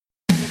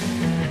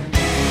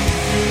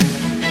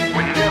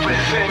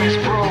Everything is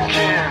broken,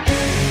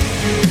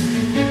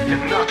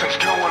 and nothing's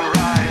going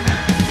right.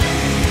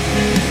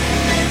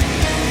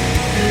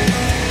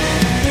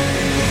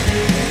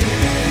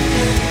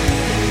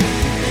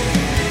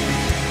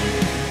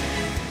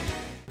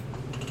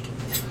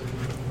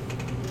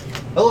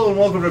 Hello and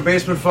welcome to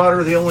Basement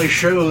Fodder, the only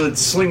show that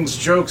slings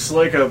jokes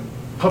like a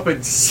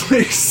puppet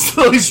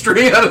slings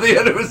string out of the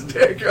end of his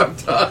dick. I'm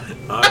Todd.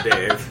 Oh,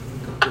 Dave.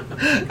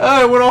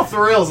 I went off the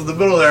rails in the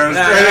middle there.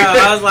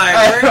 I was like,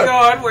 where are you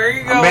going? Where are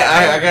you going?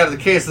 I got the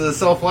case of the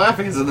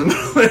self-laughings in the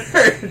middle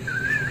there.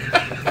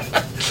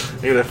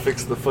 I gotta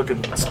fix the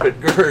fucking spit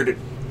guard.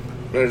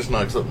 I just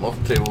knocked something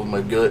off the table with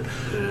my gut.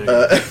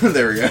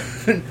 There we go.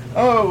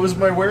 Oh, it was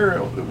my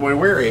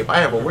were-ape.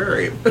 I have a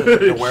were-ape.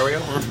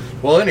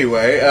 Well,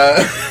 anyway,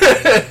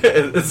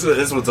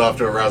 this one's off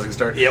to a rousing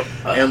start. Yep.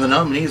 And the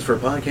nominees for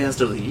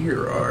Podcast of the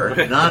Year are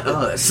not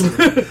us.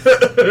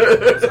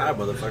 Hi,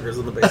 motherfuckers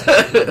in the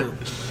basement.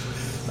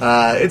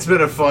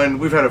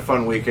 We've had a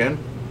fun weekend.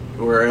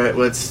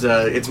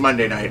 It's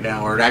Monday night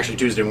now, or actually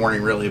Tuesday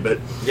morning, really, but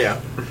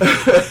Yeah.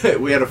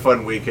 we had a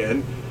fun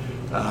weekend.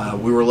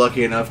 We were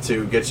lucky enough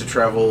to get to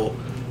travel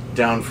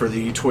down for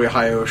the Toy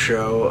Ohio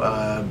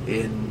show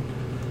in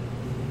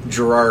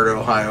Girard,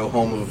 Ohio,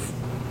 home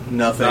of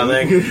nothing.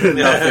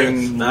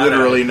 Nothing,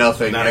 literally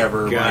nothing not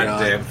ever. A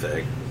goddamn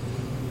thing.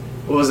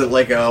 What was it,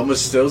 like it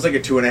was like a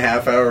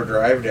 2.5 hour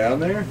drive down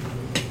there?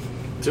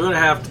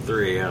 2.5 to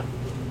 3, yeah.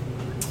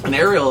 And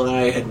Ariel and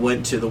I had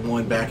went to the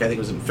one back, I think it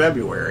was in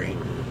February,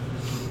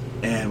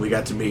 and we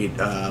got to meet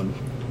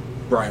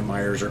Brian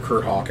Myers or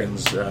Kurt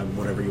Hawkins,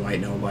 whatever you might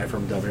know him by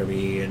from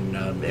WWE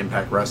and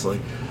Impact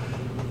Wrestling.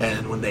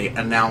 And when they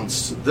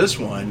announced this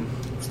one,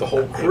 It's the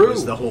whole crew. it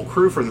was the whole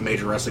crew from the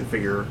Major Wrestling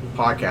Figure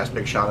podcast.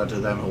 Big shout out to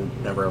them who'll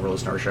never ever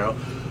listen to our show.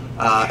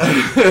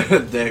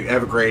 They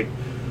have a great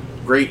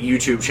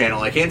YouTube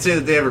channel. I can't say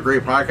that they have a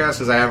great podcast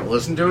because I haven't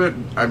listened to it.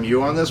 I'm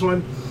you on this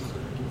one.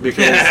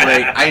 Because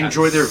I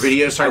enjoy their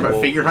videos talking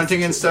about figure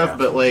hunting and stuff,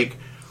 but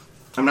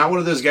I'm not one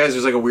of those guys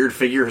who's like a weird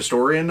figure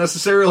historian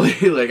necessarily.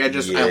 I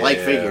like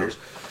figures.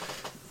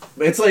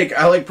 It's like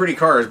I like pretty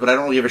cars, but I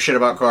don't give a shit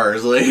about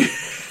cars. Like,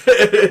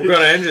 what kind of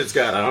engine it's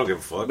got? I don't give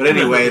a fuck. But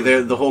anyway,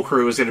 the whole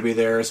crew was going to be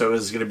there, so it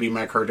was going to be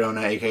Matt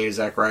Cardona, aka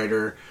Zack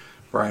Ryder,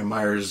 Brian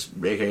Myers,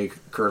 aka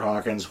Kurt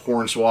Hawkins,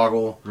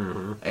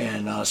 Hornswoggle,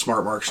 and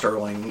Smart Mark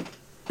Sterling,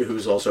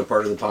 who's also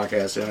part of the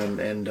podcast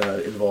and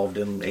involved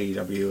in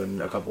AEW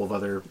and a couple of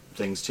other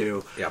things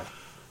too. Yeah.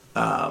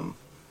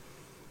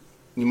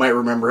 You might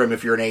remember him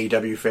if you're an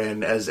AEW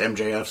fan as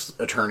MJF's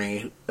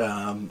attorney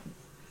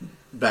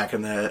back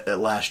in the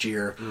last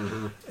year.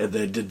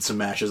 That did some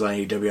matches on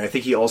AEW. I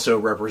think he also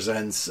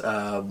represents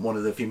one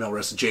of the female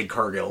wrestlers, Jade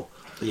Cargill.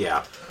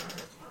 Yeah.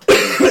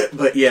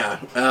 But yeah,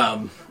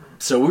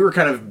 so we were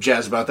kind of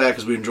jazzed about that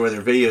because we enjoy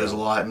their videos a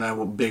lot, and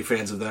I'm big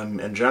fans of them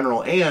in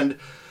general. And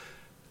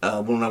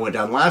when I went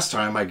down last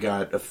time, I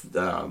got a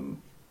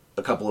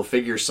couple of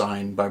figures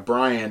signed by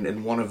Brian,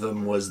 and one of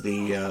them was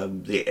the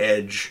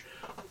Edge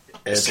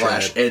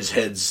Edge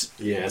Heads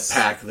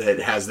pack that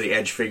has the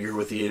Edge figure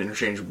with the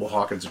interchangeable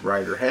Hawkins and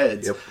Ryder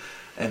heads. Yep.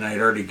 And I had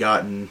already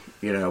gotten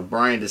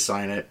Brian to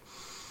sign it,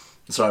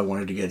 so I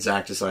wanted to get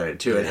Zach to sign it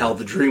too. And hell,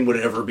 the dream would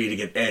ever be to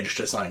get Edge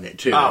to sign it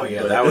too. Oh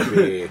yeah, that would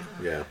be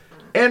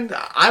And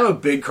I'm a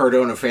big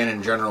Cardona fan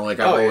in general. I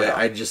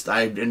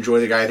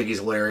enjoy the guy. I think he's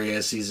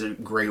hilarious. He's a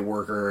great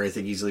worker. I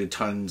think he's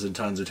tons and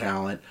tons of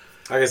talent.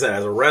 Like I said,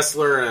 as a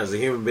wrestler and as a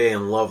human being,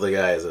 love the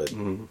guy. As a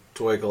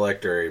toy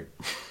collector,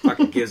 he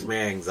fucking gives me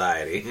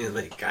anxiety.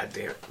 Like,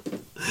 goddamn,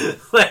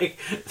 like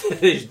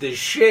the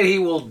shit he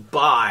will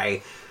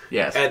buy,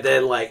 and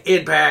then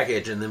in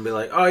package, and then be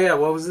like, oh yeah,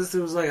 what was this?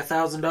 It was like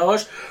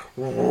 $1,000,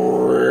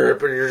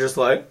 and you're just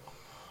like,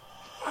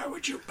 why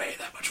would you pay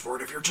that much for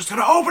it if you're just going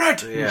to open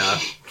it? Yeah.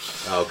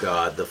 Oh,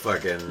 God.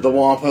 The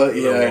Wampa.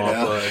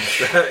 Yeah.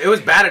 It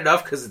was bad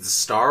enough because it's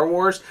Star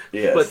Wars.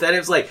 Yes. But then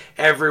it's like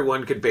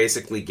everyone could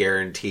basically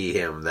guarantee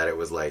him that it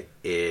was like,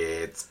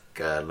 it's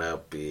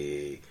gonna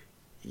be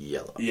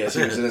yellow. Yes,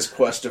 he was in his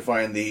quest to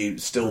find the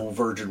still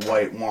virgin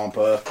white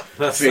Wampa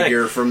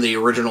figure from the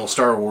original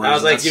Star Wars. I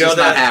was like, that's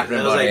not happening,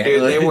 I was like,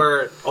 dude, they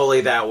were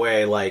only that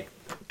way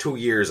 2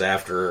 years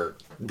after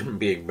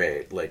being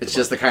made. It's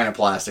just the kind of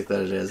plastic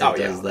that it is that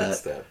does that.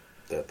 It's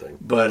that thing.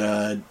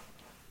 But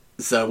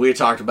so we had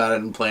talked about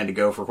it and planned to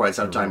go for quite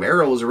some time.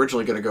 Ariel was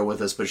originally going to go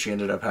with us, but she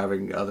ended up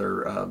having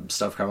other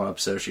stuff come up,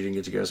 so she didn't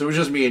get to go. So it was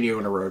just me and you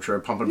on a road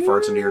trip, pumping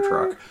farts into your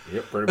truck.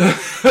 Yep, pretty much.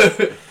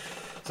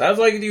 Sounds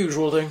like the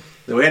usual thing.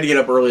 Then we had to get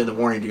up early in the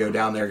morning to go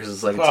down there because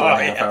it's like a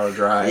 2.5 hour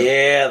drive.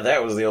 Yeah,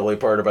 that was the only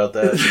part about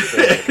that.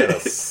 Kind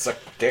of suck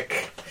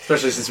dick.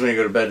 Especially since we didn't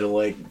go to bed till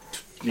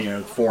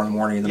 4 in the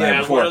morning the night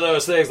before. One of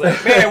those things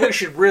man, we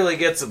should really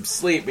get some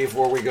sleep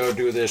before we go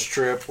do this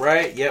trip,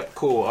 right? Yep,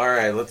 cool. All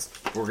right, we're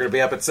going to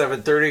be up at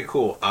 7:30.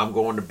 Cool. I'm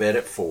going to bed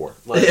at 4.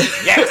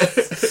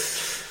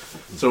 Yes!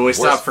 So when we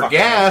stopped for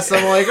gas,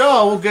 I'm like,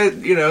 we'll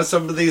get,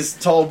 some of these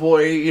tall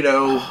boy,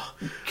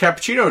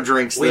 cappuccino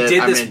drinks we that did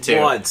I'm this into.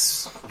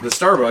 once. The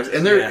Starbucks,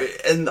 and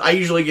and I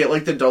usually get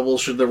like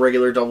the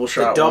regular double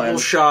shot. The double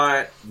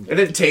shot, and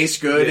it tastes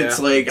good. Yeah, it's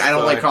like I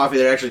don't like coffee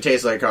that actually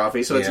tastes like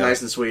coffee, so it's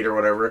nice and sweet or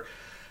whatever.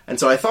 And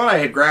so I thought I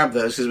had grabbed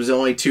those because there was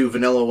only 2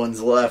 vanilla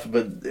ones left,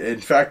 but in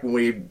fact, when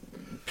we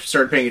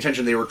started paying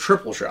attention, they were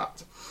triple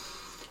shots.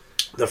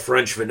 The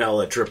French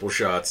vanilla triple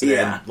shots,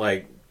 and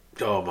like.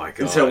 Oh my god!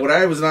 And so what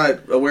I was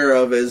not aware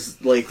of is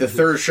like the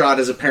third shot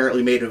is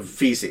apparently made of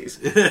feces.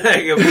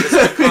 It's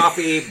a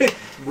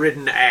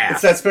coffee-ridden ass.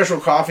 It's that special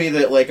coffee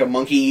that like a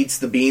monkey eats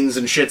the beans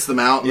and shits them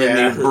out, and then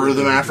they brew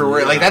them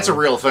afterward. Like that's a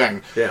real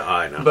thing. Yeah,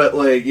 I know. But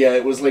like,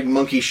 it was like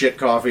monkey shit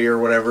coffee or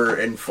whatever,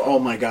 and oh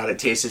my god, it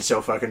tasted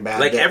so fucking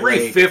bad. Like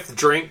every fifth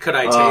drink, could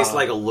I taste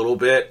like a little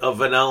bit of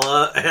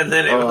vanilla, and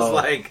then it was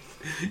like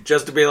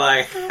just to be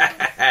like,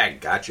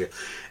 gotcha,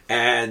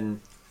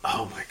 and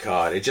oh my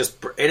god,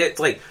 it's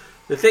like.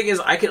 The thing is,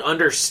 I can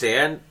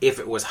understand if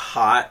it was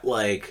hot,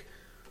 like,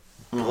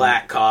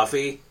 black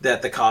coffee,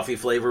 that the coffee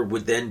flavor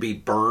would then be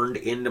burned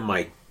into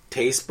my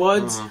taste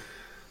buds.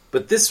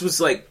 But this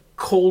was, like,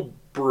 cold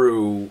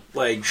brew,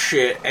 like,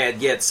 shit,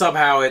 and yet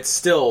somehow it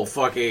still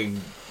fucking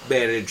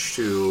managed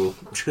to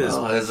just...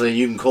 Well, it's like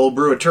you can cold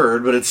brew a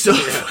turd, but it's still a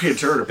fucking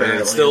turd, apparently.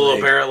 And it still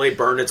apparently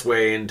burned its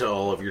way into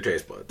all of your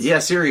taste buds. Yeah,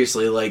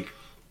 seriously, like...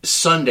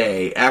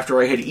 Sunday,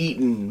 after I had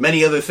eaten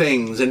many other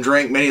things and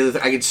drank many other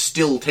things, I could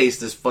still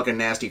taste this fucking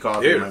nasty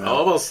coffee in my mouth.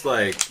 Almost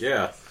like,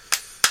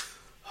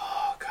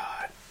 oh,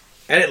 God.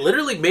 And it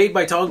literally made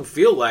my tongue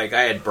feel like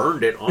I had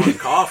burned it on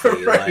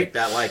coffee. Right. Like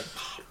that, like...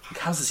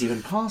 How's this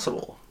even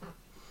possible?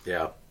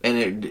 Yeah.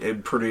 And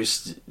it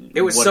produced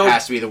what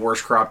has to be the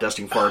worst crop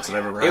dusting farts that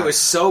I've ever had. It was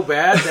so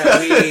bad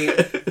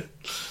that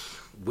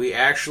we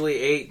actually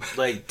ate,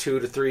 like, 2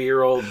 to 3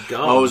 year old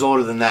gum. Oh, it was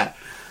older than that.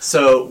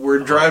 So we're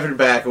driving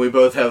back, and we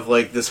both have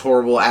like this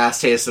horrible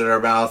ass taste in our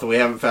mouth, and we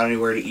haven't found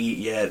anywhere to eat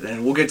yet.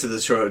 And we'll get to the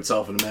show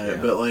itself in a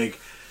minute, but like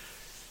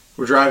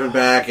we're driving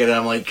back, and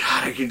I'm like,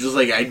 God, I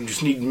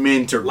just need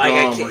mint or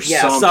gum or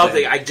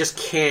something. I just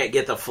can't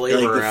get the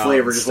flavor like the out.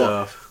 Flavor just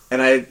stuff. And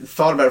I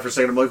thought about it for a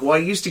second. I'm like, well, I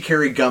used to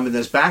carry gum in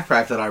this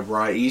backpack that I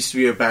brought. It used to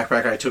be a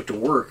backpack I took to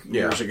work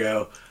years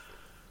ago.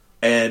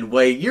 And,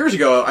 like, years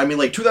ago, I mean,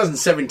 like,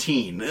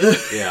 2017.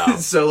 Yeah.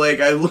 So, like,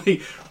 I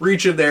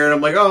reach in there, and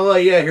I'm like, oh, well,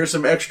 yeah, here's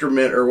some extra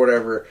mint or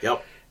whatever.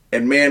 Yep.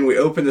 And, man, we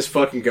opened this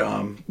fucking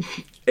gum,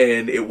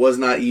 and it was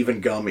not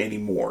even gum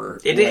anymore.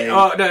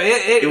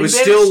 It was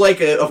still,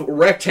 like, a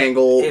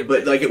rectangle,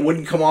 but, like, it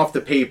wouldn't come off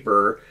the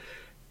paper.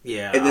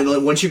 Yeah. And then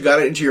like, once you got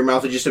it into your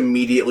mouth, it just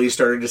immediately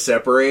started to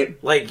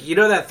separate. Like, you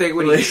know that thing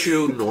when you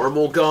chew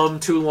normal gum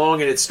too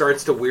long, and it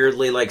starts to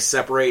weirdly, like,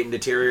 separate and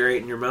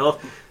deteriorate in your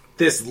mouth?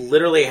 This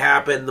literally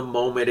happened the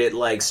moment it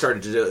like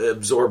started to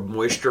absorb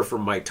moisture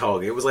from my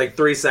tongue. It was like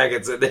 3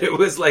 seconds, and then it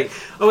was like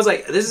I was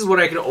like, "This is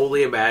what I can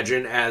only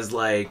imagine as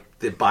like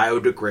the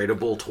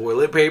biodegradable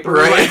toilet paper,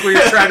 right? Like where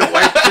you're trying to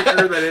wipe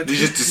quicker than it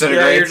just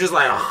disintegrates. Yeah, you're just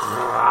like,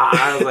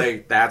 I was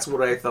like, that's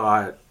what I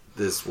thought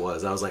this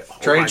was. I was like,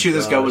 trying to chew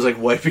this gum was like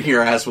wiping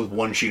your ass with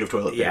one sheet of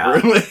toilet paper.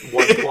 Yeah,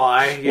 one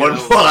ply, one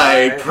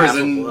ply,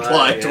 prison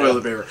ply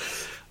toilet paper,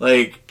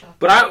 like.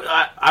 But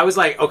I was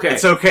like, okay.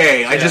 It's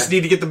okay. I just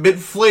need to get the mint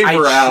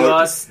flavor out.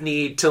 I just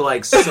need to,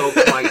 like, soak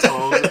my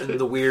tongue in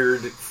the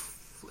weird... It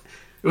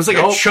was like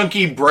a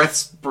chunky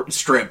breath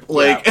strip.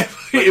 Like,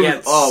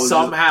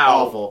 somehow,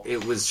 awful.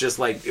 It was just,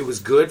 like, it was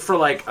good for,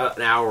 like,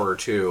 an hour or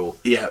two.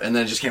 Yeah, and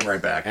then it just came right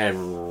back.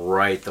 And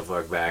right the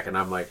fuck back. And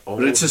I'm like, oh.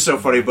 But it's just so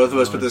funny. Both of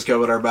us put this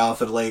gum in our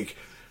mouth and, like...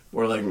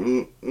 We're like,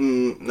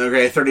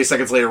 okay, 30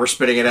 seconds later, we're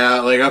spitting it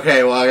out. Like,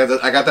 okay, well,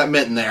 I got that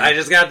mint in there. I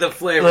just got the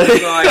flavor.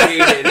 That's all I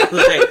needed.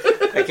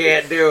 Like, I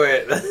can't do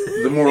it.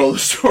 The moral of the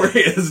story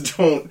is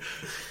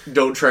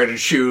don't try to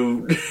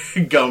chew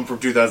gum from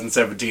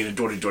 2017 and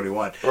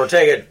 2021. Or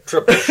take a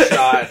triple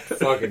shot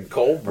fucking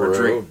cold brew. Or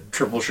drink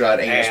triple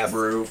shot anus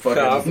brew.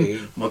 Fucking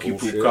coffee. Monkey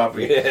poop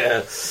coffee.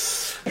 Yeah.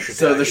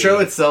 So the show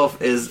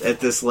itself is at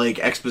this like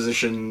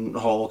exposition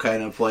hall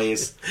kind of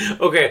place.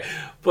 Okay,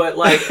 but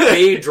like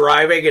me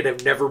driving and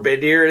have never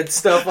been here and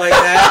stuff like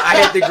that, I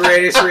had the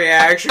greatest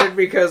reaction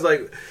because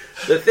like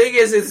the thing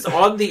is it's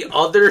on the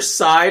other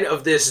side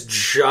of this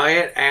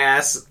giant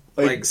ass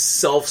like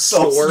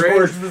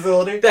self-storage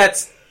facility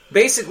that's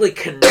basically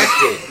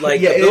connected.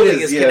 Like the building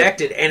is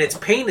connected and it's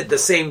painted the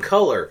same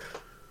color.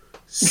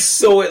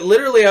 So it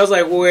literally, I was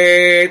like,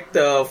 wait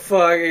the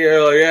fuck,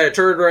 yeah, it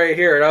turned right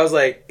here. And I was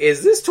like,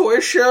 is this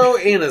toy show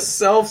in a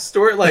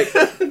self-storage? Like,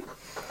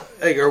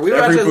 are we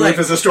about to, booth like...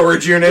 is a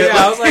storage unit?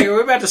 Yeah, I was like, are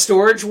we about to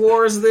storage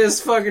wars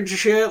this fucking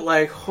shit?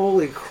 Like,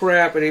 holy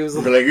crap. And he was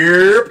like,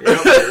 yep.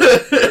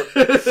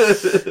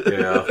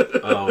 Yeah.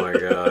 Oh my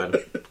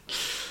god.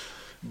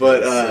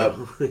 But,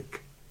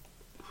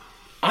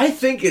 I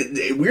think,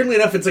 weirdly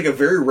enough, it's like a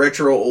very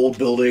retro old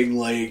building.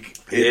 Like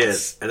it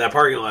is, and that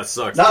parking lot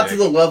sucks. Not to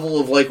the level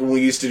of like when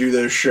we used to do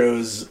those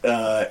shows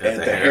at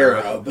the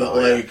Harrow,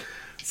 but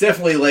it's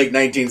definitely like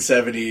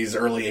 1970s,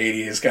 early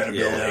 80s kind of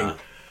building.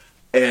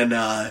 And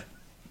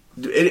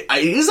it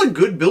is a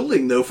good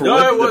building though for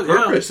what the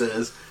purpose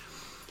is.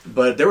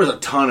 But there was a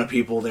ton of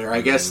people there.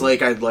 I guess,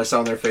 like, I saw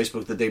on their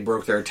Facebook that they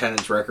broke their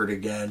attendance record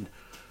again.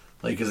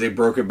 Like, because they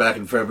broke it back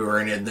in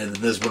February, and then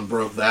this one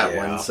broke that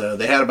one. So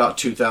they had about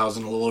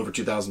 2,000, a little over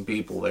 2,000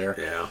 people there.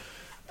 Yeah.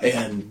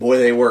 And boy,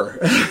 they were.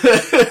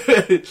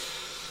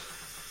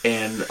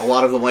 And a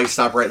lot of them like to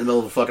stop right in the middle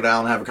of a fucking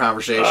aisle and have a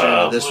conversation.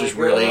 And this just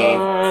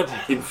really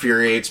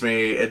infuriates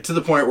me. And to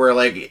the point where,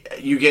 like,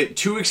 you get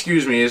 2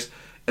 excuse me's,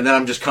 and then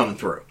I'm just coming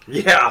through.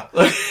 Yeah.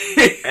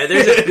 And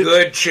there's a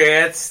good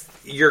chance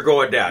you're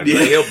going down.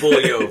 Like, he'll pull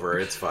you over.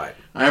 It's fine.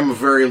 I'm a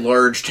very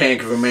large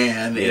tank of a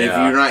man, and if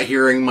you're not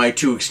hearing my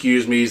 2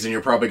 excuse me's, then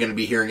you're probably going to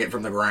be hearing it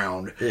from the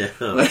ground. Yeah.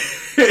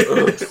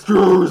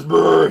 Excuse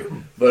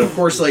me. But of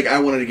course, like, I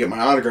wanted to get my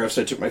autograph,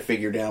 so I took my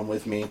figure down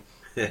with me.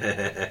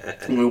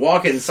 When we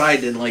walk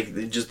inside, and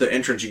like just the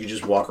entrance, you could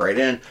just walk right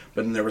in.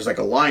 But then there was like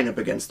a line up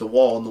against the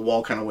wall, and the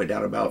wall kind of went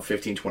down about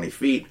 15-20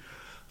 feet.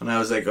 And I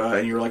was like,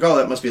 and you were like, oh,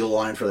 that must be the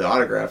line for the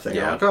autograph thing.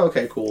 Yeah. I'm like, oh,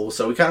 okay, cool.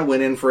 So we kind of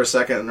went in for a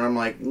second, and I'm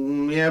like,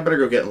 yeah, I better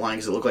go get in line,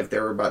 because it looked like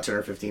there were about 10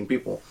 or 15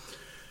 people.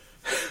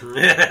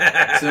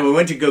 So we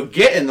went to go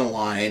get in the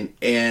line,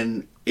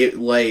 and it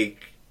like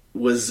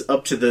was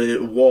up to the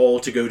wall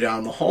to go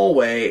down the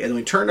hallway, and then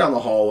we turned down the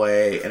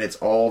hallway, and it's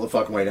all the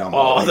fucking way down the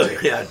hallway.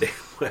 Yeah, damn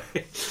way.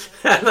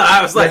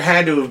 I was like, there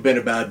had to have been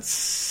about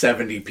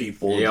 70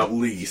 people at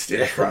least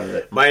in front of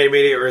it. My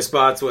immediate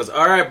response was,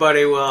 all right,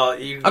 buddy, well,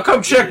 I'll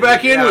come check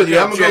back in with you.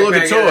 I'm going to go look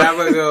at toys. I'm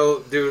going to go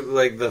do,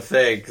 like, the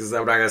thing, because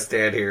I'm not going to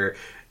stand here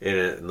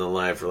in the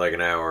line for, like,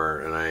 an hour,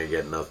 and I ain't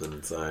getting nothing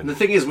inside. And the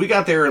thing is, we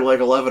got there at, like,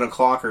 11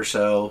 o'clock or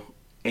so,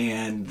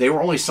 and they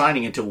were only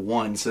signing until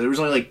 1, so there was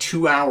only, like,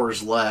 2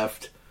 hours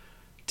left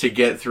to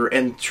get through.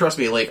 And trust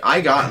me, like,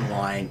 I got in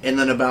line, and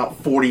then about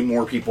 40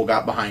 more people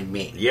got behind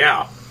me.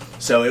 Yeah.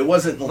 So it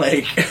wasn't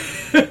like,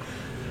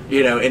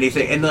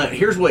 anything. And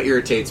here's what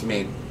irritates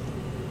me.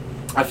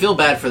 I feel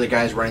bad for the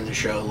guys running the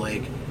show,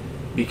 like,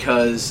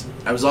 because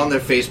I was on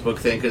their Facebook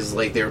thing, because,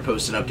 like, they were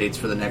posting updates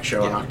for the next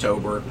show in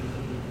October.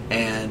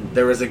 And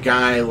there was a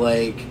guy,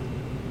 like,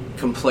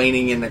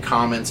 complaining in the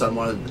comments on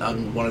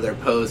one of their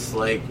posts,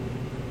 like,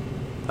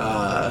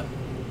 are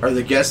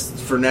the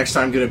guests for next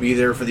time going to be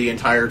there for the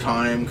entire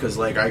time? Because,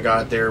 like, I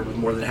got there with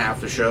more than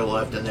half the show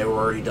left, and they were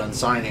already done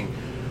signing.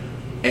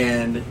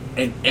 And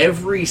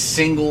every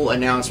single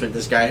announcement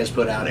this guy has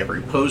put out,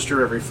 every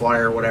poster, every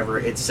flyer, whatever,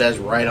 it says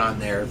right on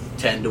there,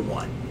 10 to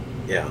 1.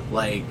 Yeah.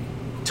 Like,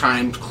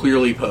 time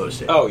clearly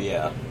posted. Oh,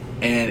 yeah.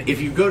 And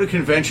if you go to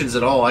conventions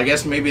at all, I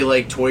guess maybe,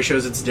 like, toy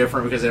shows it's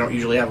different because they don't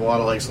usually have a lot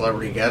of, like,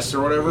 celebrity guests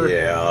or whatever.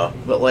 Yeah.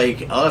 But,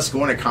 like, us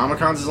going to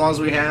Comic-Cons as long as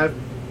we have,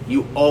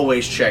 you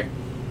always check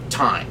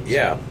times.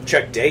 Yeah,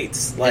 check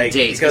dates. Like,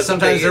 dates, because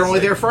sometimes they're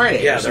only there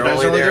Friday. Yeah, they're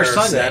only there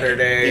Sunday.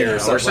 Saturday or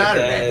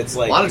Saturday. Like it's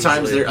like a lot of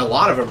times, a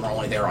lot of them are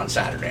only there on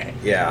Saturday.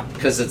 Yeah,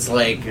 because it's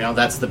like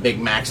that's the big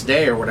max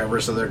day or whatever.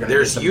 So they're going to.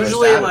 There's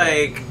usually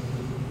like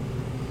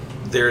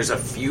there's a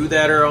few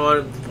that are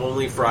on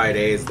only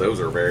Fridays. Those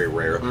are very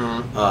rare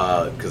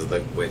because of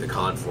the way the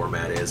con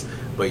format is.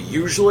 But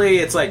usually,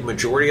 it's like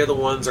majority of the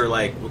ones are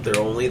like they're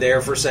only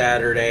there for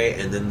Saturday,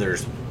 and then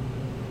there's.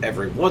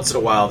 Every once in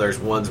a while, there's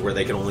ones where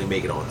they can only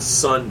make it on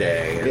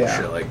Sunday and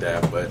shit like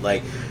that. But,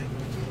 like,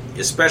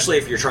 especially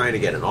if you're trying to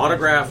get an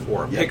autograph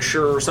or a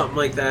picture or something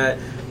like that,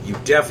 you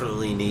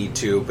definitely need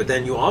to. But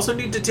then you also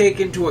need to take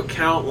into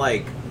account,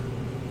 like,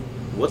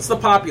 what's the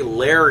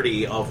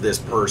popularity of this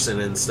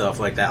person and stuff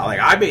like that. Like,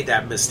 I made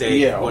that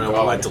mistake when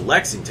I went to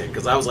Lexington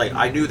because I was like,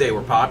 I knew they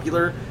were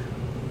popular.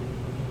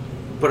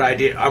 But I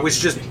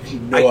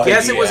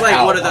guess it was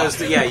like one of those,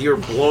 you're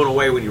blown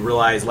away when you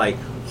realize, like,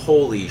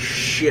 holy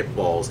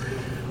shitballs.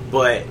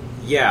 But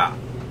yeah,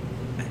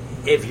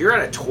 if you're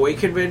at a toy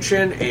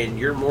convention and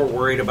you're more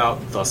worried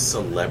about the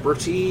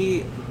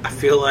celebrity, I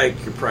feel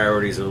like your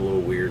priorities are a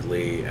little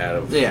weirdly out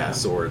of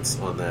sorts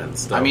on that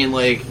stuff. I mean,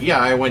 like,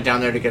 I went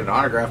down there to get an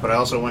autograph, but I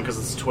also went because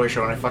it's a toy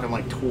show and I fucking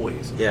like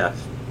toys. Yeah.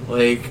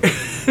 Like,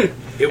 I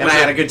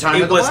had a good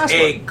time at the last one.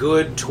 It was a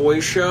good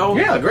toy show.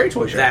 Yeah, a great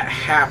toy show. That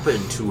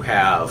happened to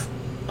have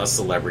a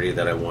celebrity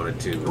that I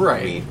wanted to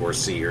meet or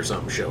see or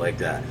something shit like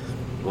that.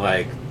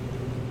 Like,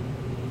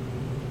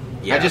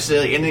 I just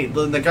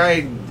and the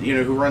guy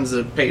who runs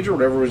the page or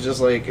whatever was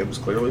just like it was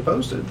clearly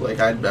posted. Like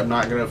I'm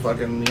not gonna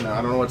fucking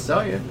I don't know what to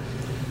tell you.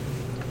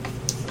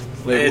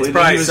 Like, it's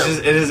probably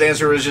his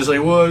answer was just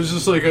like, well, it's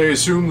just like I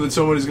assume that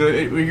someone is gonna.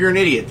 You're an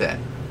idiot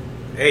then.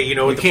 Hey, you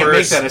can't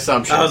make that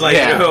assumption. I was like,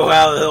 you know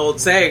how the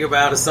old saying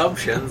about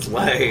assumptions,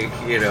 like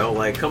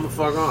like come the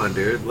fuck on,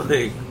 dude.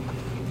 Like.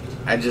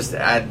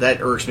 That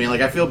irks me.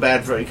 Like, I feel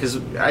bad for because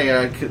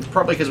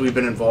probably because we've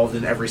been involved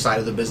in every side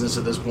of the business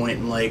at this point,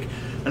 and like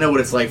I know what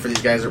it's like for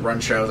these guys that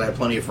run shows. I have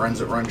plenty of friends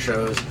that run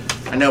shows.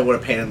 I know what a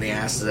pain in the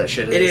ass that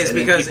shit is. It is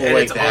because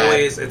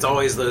it's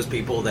always those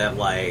people that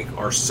like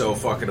are so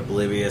fucking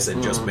oblivious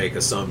and just make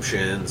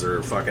assumptions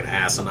or fucking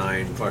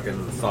asinine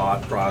fucking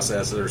thought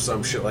processes or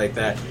some shit like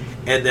that.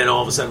 And then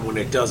all of a sudden, when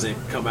it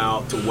doesn't come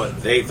out to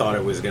what they thought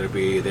it was going to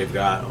be, they've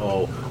got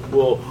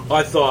well,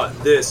 I thought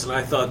this and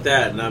I thought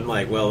that, and I'm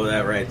like, well,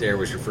 that right there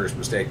was your first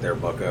mistake there,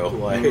 bucko.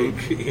 Like,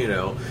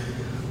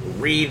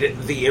 read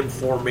the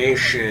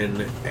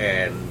information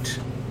and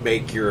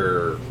make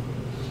your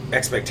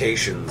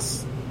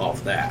expectations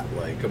off that.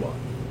 Like, come on.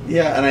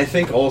 Yeah, and I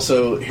think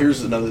also,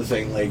 here's another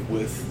thing, like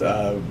with,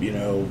 the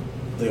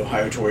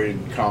Ohio Toy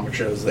comic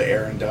shows that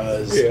Aaron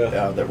does,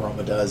 that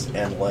Roma does,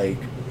 and like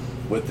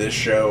with this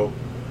show,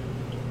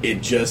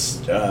 it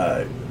just,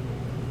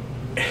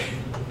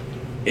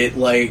 it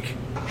like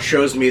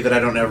shows me that I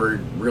don't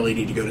ever really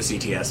need to go to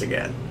CTS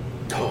again.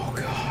 Oh,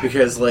 God.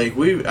 Because, like,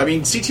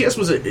 CTS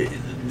was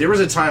there was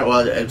a time,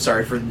 well, I'm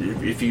sorry for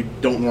if you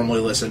don't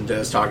normally listen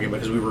to us talking,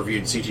 because we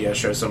reviewed CTS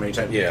shows so many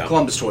times. Yeah.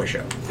 Columbus Toy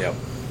Show. Yep.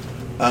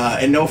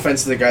 And no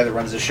offense to the guy that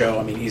runs the show.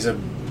 I mean, he's a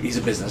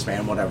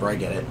businessman, whatever, I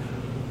get it.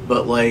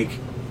 But, like,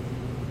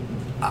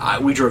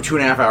 we drove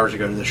 2.5 hours to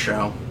go to this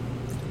show,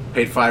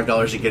 paid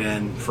 $5 to get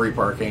in, free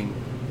parking,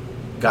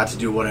 got to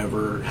do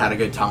whatever, had a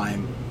good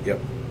time. Yep.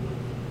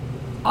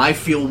 I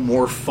feel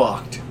more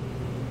fucked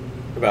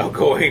about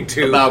going to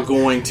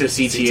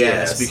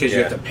CTS because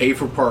you have to pay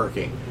for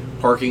parking.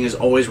 Parking is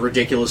always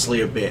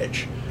ridiculously a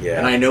bitch. Yeah.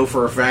 And I know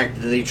for a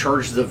fact that they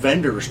charge the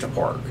vendors to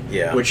park.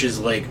 Yeah. Which is,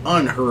 like,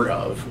 unheard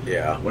of.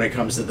 Yeah. When it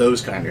comes to those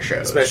kind of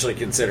shows. Especially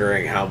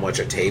considering how much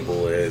a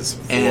table is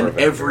for and a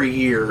vendor. every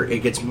year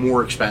it gets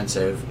more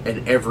expensive,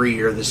 and every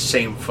year the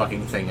same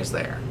fucking thing is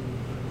there.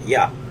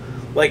 Yeah.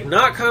 Like,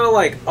 not kind of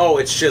like, oh,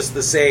 it's just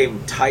the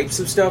same types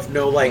of stuff.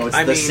 No, like,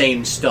 It's the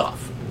same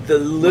stuff.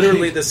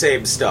 Literally the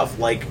same stuff.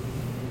 Like,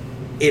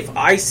 if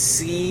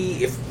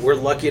we're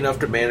lucky enough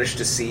to manage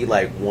to see,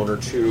 like, one or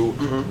two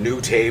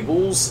new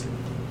tables,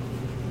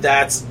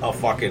 that's a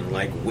fucking,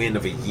 like, win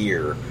of a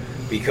year.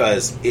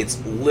 Because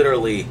it's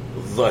literally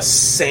the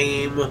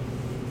same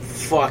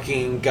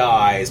fucking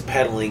guys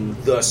peddling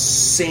the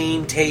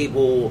same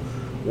table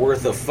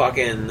worth of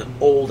fucking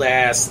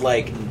old-ass,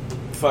 like,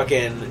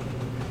 fucking,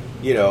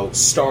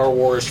 Star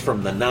Wars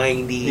from the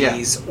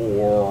 90s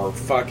or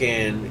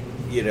fucking,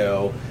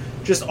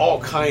 just all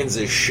kinds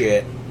of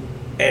shit.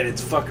 And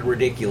it's fucking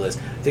ridiculous.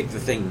 I think the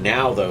thing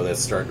now, though, that's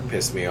starting to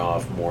piss me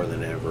off more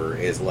than ever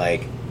is,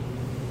 like,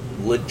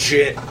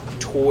 legit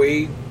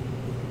toy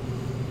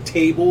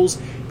tables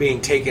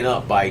being taken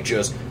up by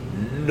just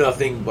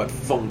nothing but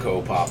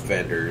Funko Pop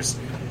vendors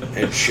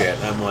and shit.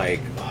 And I'm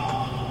like,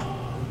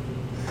 oh,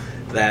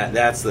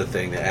 that's the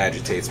thing that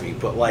agitates me.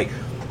 But, like,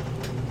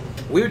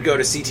 we would go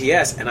to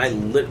CTS,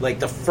 and like,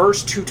 the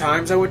first 2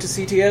 times I went to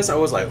CTS, I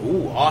was like,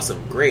 ooh,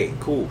 awesome, great,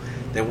 cool.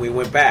 Then we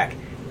went back,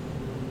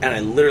 and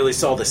I literally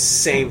saw the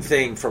same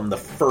thing from the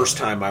first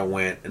time I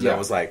went, and I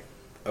was like,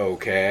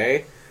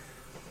 okay.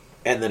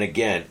 And then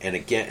again, and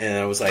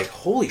I was like,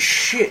 holy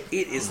shit,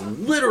 it is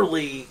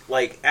literally,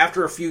 like,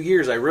 after a few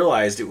years, I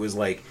realized it was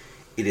like,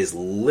 it is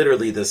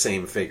literally the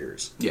same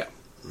figures. Yeah.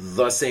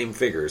 The same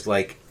figures.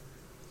 Like,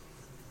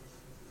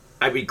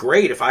 I'd be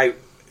great if I,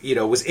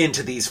 was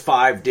into these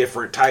 5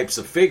 different types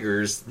of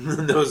figures.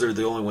 Those are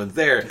the only ones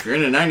there. If you're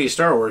into 90s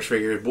Star Wars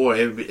figures,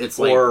 boy, it's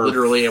like or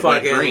literally a wet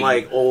fucking dream.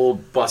 like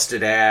old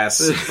busted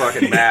ass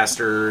fucking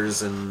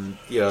masters and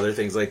other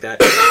things like that.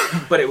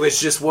 But it was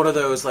just one of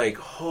those like,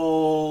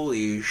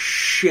 holy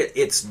shit,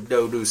 it's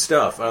no new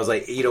stuff. I was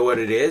like, you know what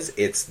it is?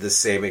 It's the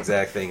same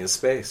exact thing as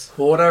space.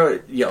 Well, I'm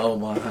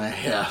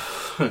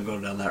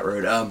going down that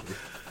road.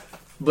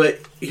 But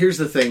here's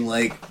the thing,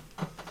 like,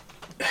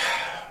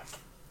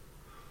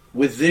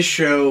 with this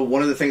show,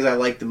 one of the things I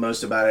like the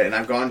most about it, and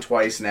I've gone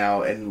twice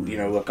now in,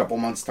 a couple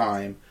months'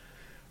 time,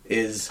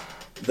 is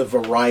the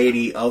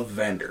variety of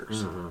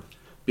vendors. Mm-hmm.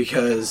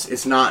 Because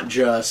it's not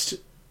just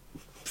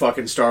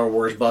fucking Star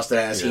Wars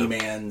busted-ass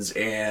He-Mans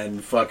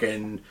and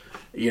fucking,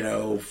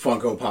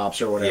 Funko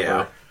Pops or whatever.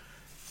 Yeah.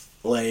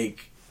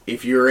 Like,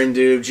 if you're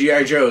into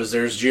G.I. Joes,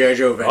 there's G.I.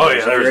 Joe vendors. Oh, yeah,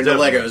 if you're into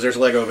definitely. Legos, there's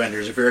Lego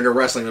vendors. If you're into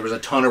wrestling, there was a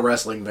ton of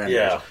wrestling vendors.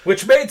 Yeah.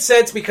 Which made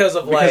sense because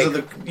of the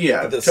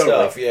totally.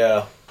 stuff,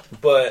 yeah.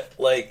 But,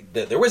 like,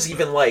 there was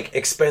even, like,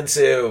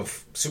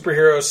 expensive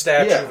superhero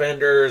statue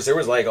vendors. There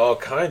was, like, all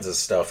kinds of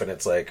stuff. And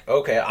it's like,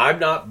 okay, I'm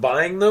not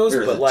buying those,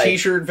 there's but, a like...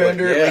 T-shirt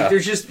vendor. Like,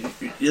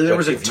 there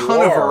was a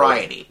ton of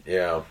variety.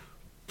 Yeah.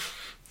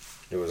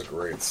 It was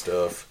great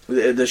stuff.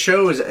 The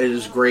show is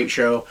a great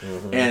show.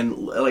 Mm-hmm. And,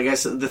 like I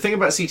said, the thing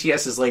about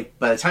CTS is, like,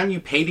 by the time you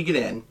pay to get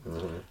in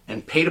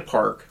and pay to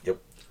park... Yep.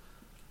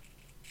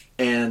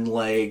 And,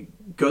 like,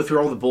 go through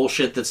all the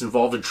bullshit that's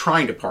involved in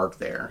trying to park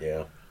there...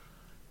 Yeah.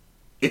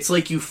 It's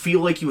like you feel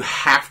like you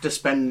have to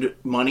spend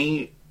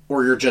money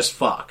or you're just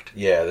fucked.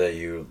 Yeah, that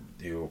you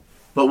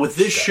But with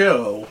this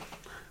show,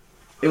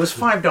 it was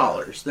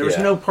 $5. There was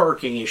no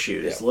parking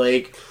issues. Yeah.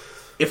 Like,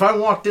 if I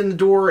walked in the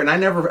door and I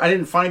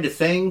didn't find a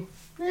thing,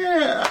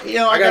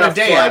 I got a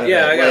day out of it.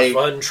 Yeah, I got a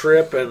fun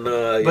trip. And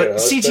but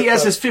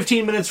CTS is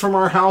 15 minutes from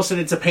our house and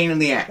it's a pain in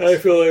the ass. I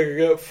feel like I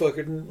got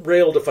fucking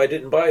railed if I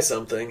didn't buy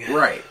something.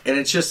 Right. And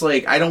it's just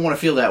like, I don't want to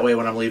feel that way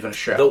when I'm leaving a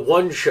show. The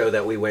one show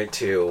that we went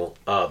to,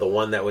 the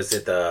one that was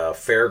at the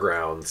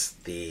fairgrounds,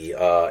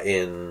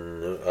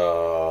 in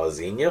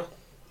Xenia.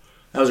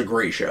 That was a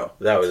great show.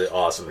 That was an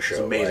awesome show.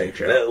 It was an amazing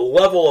show. The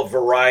level of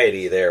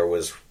variety there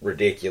was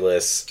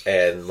ridiculous,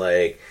 and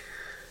like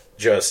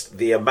just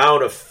the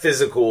amount of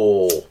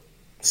physical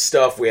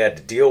stuff we had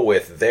to deal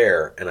with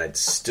there, and I'd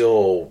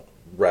still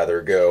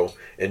rather go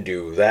and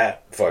do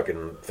that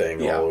fucking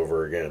thing all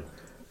over again.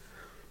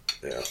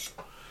 Yeah.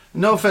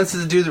 No offense to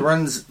the dude that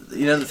runs,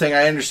 the thing,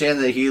 I understand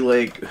that he,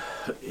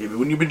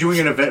 when you've been doing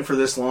an event for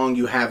this long,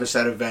 you have a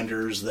set of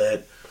vendors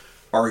that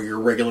are your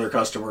regular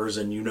customers,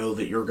 and you know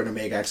that you're going to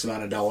make X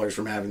amount of dollars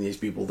from having these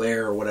people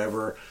there or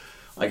whatever.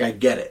 Like, I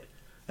get it.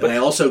 And I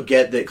also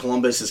get that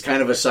Columbus is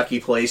kind of a sucky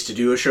place to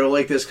do a show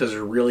like this because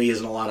there really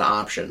isn't a lot of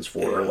options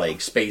for,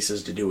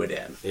 spaces to do it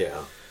in.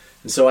 Yeah.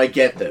 And so I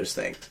get those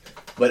things.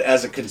 But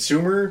as a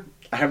consumer,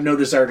 I have no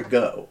desire to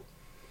go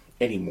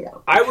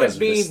anymore. I would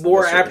be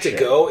more apt to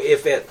go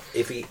if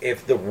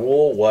the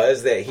rule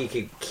was that he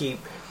could keep,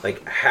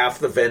 half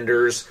the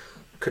vendors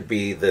could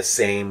be the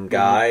same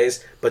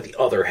guys, but the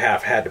other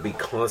half had to be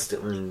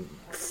constantly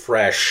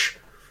fresh,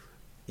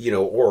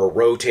 or a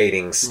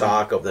rotating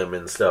stock of them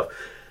and stuff.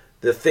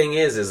 The thing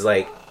is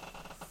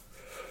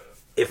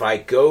if I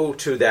go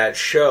to that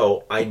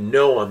show, I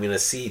know I'm going to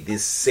see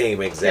these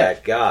same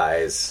exact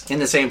guys. In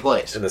the same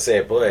place. And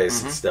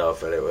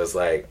stuff. And it was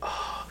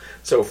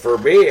so for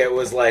me, it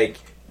was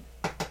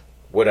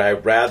would I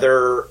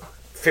rather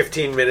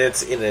 15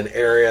 minutes in an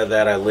area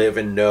that I live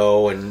and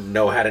know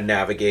how to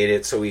navigate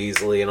it so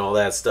easily and all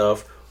that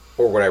stuff?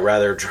 Or would I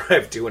rather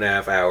drive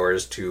 2.5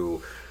 hours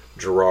to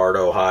Girard,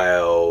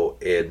 Ohio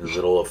in the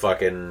middle of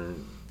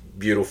fucking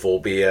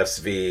beautiful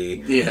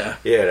BFSV? Yeah.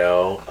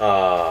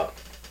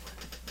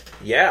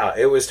 Yeah,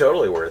 it was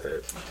totally worth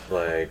it.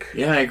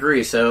 Yeah, I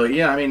agree. So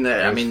yeah,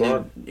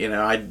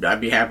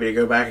 I'd be happy to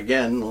go back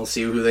again. We'll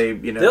see who they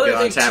get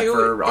on tap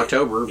for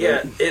October.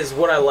 Yeah, is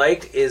what I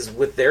liked is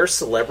with their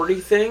celebrity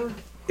thing.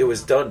 It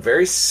was done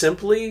very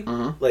simply,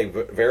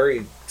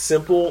 very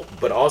simple,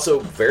 but also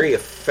very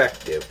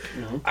effective.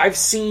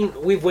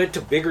 We've went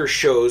to bigger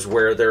shows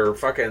where their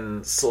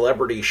fucking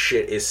celebrity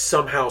shit is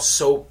somehow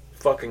so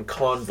fucking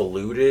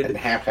convoluted and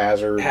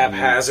haphazard,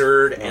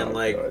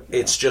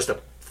 it's just a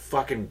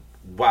fucking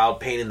wild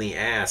pain in the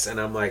ass.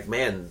 And I'm like,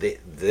 man,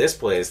 this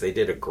place, they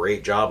did a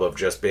great job of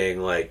just being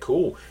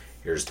cool,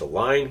 here's the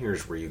line,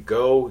 here's where you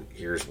go,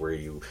 here's where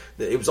you...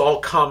 It was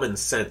all common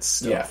sense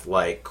stuff.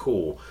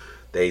 Cool.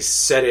 They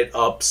set it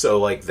up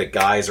so the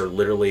guys are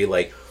literally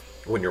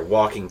when you're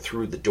walking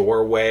through the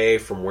doorway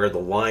from where the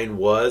line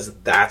was,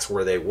 that's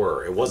where they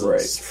were. It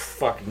wasn't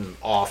fucking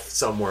off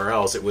somewhere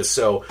else. It was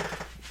so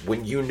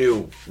when you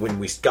knew when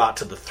we got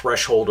to the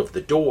threshold of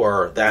the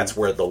door, that's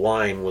where the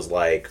line was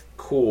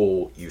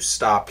cool, you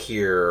stop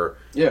here,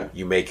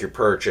 you make your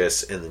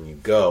purchase, and then you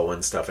go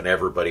and stuff, and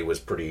everybody was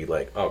pretty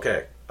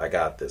okay, I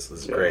got this.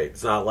 This is great.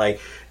 It's not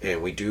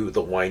and we do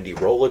the windy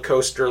roller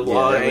coaster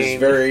line. It was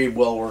very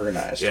well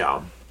organized.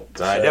 Yeah.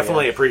 So I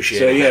definitely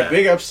appreciate it. So yeah,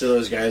 big ups to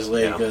those guys.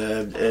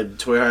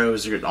 Toy Ohio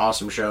was an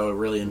awesome show. I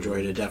really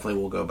enjoyed it.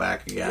 Definitely will go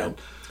back again. Yep.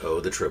 Oh,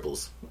 the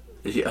triples.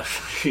 Yeah.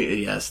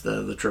 Yes,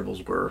 the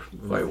triples were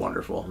quite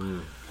wonderful.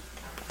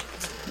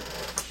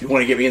 If you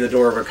want to get me in the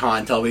door of a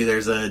con, tell me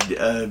there's a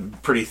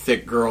pretty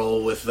thick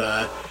girl with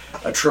a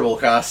tribble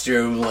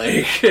costume,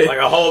 like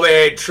a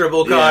homemade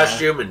tribble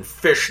costume and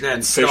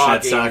fishnet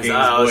stockings.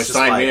 Boy,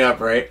 sign me up,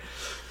 right?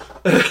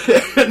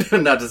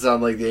 Not to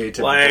sound like the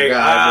atypical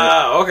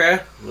guy. Okay,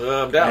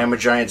 well, I'm down. I am a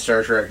giant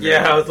Star Trek nerd.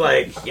 Yeah, I was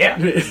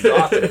this is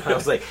awesome. I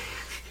was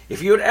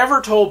if you had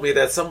ever told me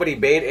that somebody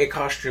made a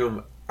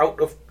costume out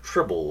of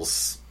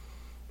tribbles,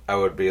 I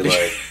would be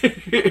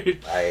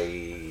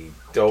I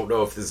don't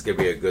know if this is going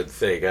to be a good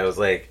thing. I was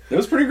it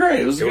was pretty great.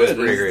 It was good. Was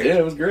pretty great. Yeah,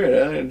 it was great.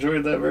 I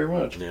enjoyed that very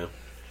much. Yeah.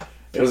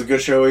 It was a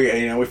good show.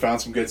 We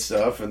found some good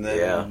stuff, and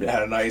then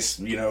had a nice,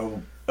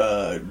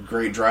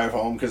 great drive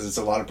home because it's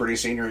a lot of pretty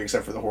scenery,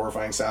 except for the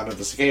horrifying sound of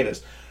the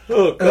cicadas.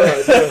 Oh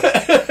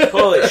god!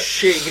 Holy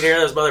shit! You can hear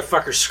those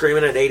motherfuckers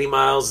screaming at 80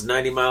 miles,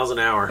 90 miles an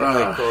hour.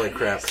 Holy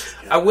crap!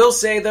 I will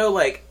say though,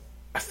 I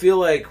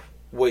feel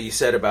what you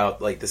said about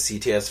the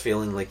CTS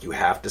feeling you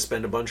have to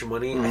spend a bunch of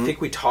money. I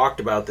think we talked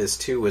about this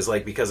too. Is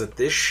because at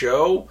this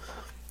show,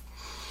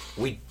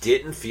 we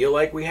didn't feel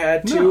like we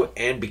had to,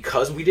 and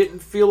because we didn't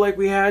feel like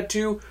we had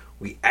to,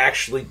 we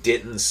actually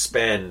didn't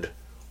spend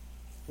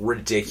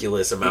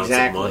ridiculous amounts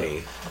of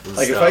money. If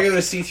I go to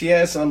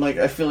CTS, I'm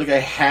I feel like I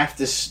have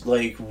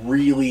to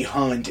really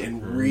hunt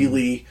and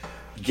really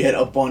get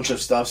a bunch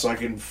of stuff so I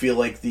can feel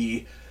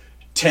the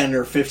 $10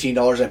 or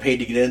 $15 I paid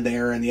to get in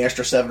there and the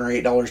extra $7 or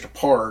 $8 to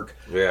park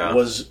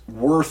was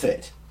worth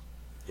it.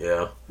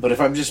 Yeah. But if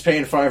I'm just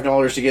paying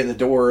 $5 to get in the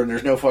door and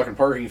there's no fucking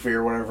parking fee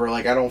or whatever,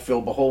 I don't feel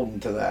beholden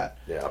to that.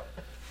 Yeah.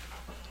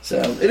 So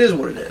it is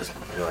what it is.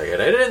 I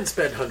didn't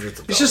spend hundreds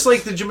of dollars. It's just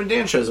like the Jim and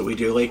Dan shows that we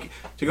do.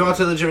 To go out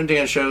to the Jim and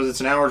Dan shows,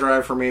 it's an hour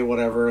drive for me,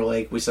 whatever.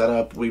 We set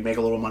up, we make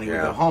a little money, we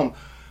go home.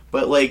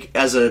 But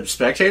as a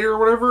spectator or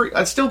whatever,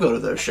 I'd still go to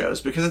those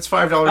shows because it's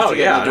 $5 to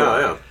get in the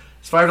door. Yeah.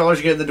 It's $5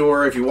 to get in the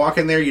door. If you walk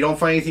in there, you don't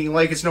find anything you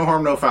like, it's no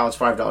harm, no foul. It's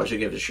 $5 to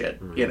give a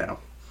shit.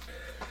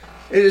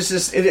 It is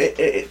just it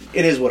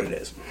is what it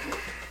is.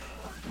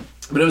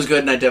 But it was good,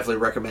 and I definitely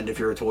recommend if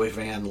you're a toy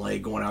fan,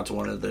 going out to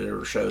one of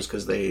their shows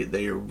because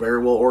they are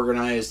very well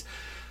organized.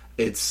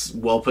 It's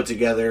well put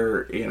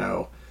together.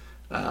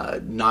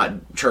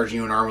 not charging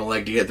you an arm and a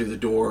leg to get through the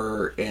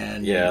door,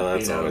 and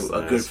that's always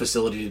a nice. good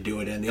facility to do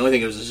it in. The only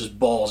thing was just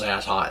balls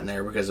ass hot in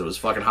there because it was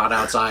fucking hot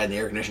outside and the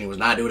air conditioning was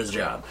not doing its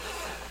job.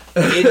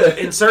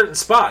 in certain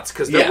spots,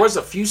 because there Yeah. was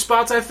a few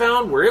spots I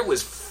found where it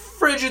was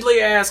frigidly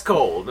ass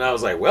cold, and I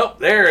was like, well,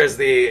 there is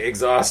the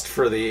exhaust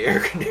for the air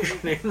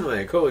conditioning.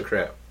 Like, holy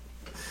crap.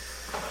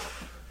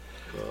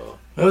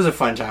 It was a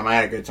fun time. I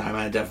had a good time.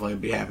 I'd definitely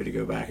be happy to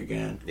go back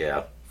again.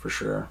 Yeah. For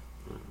sure.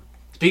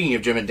 Speaking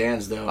of Jim and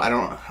Dan's, though, I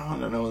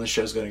don't know when the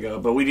show's going to go,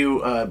 but we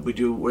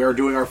are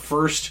doing our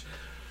first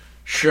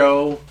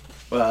show.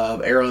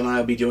 Errol and I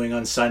will be doing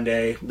on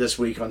Sunday, this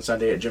week on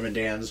Sunday at Jim and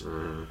Dan's.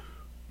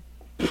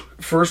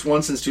 First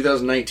one since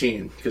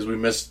 2019, because we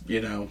missed,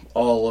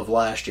 all of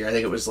last year. I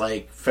think it was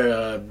like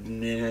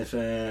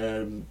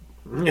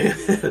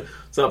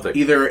Something.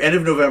 either end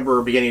of November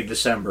or beginning of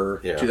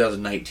December. Yeah.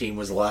 2019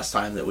 was the last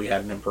time that we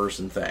had an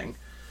in-person thing.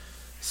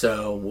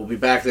 So we'll be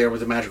back there with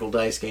the Magical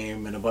Dice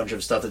game and a bunch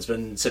of stuff that's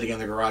been sitting in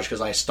the garage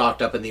because I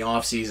stocked up in the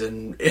off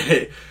season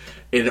in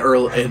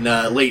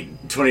late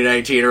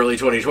 2019, early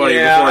 2020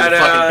 before the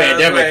fucking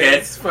pandemic hit.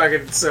 It's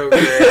fucking so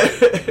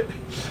good.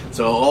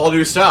 So all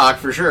new stock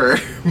for sure.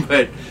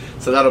 But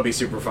so that'll be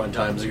super fun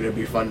times. There's going to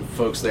be fun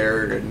folks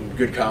there and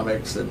good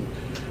comics and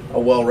a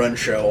well-run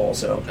show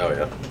also. Oh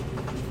yeah.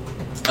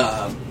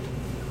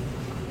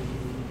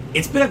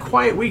 It's been a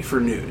quiet week for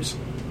news,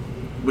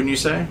 wouldn't you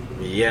say?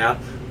 Yeah.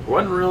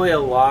 Wasn't really a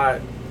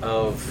lot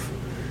of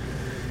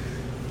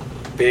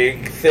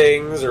big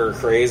things or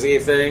crazy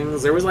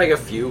things. There was like a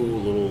few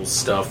little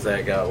stuff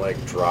that got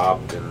like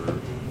dropped,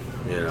 and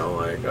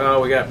like,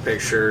 oh, we got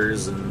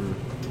pictures, and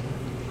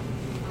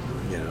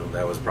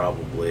that was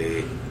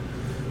probably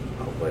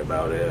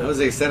about it. That was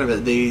the extent of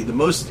it. The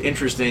most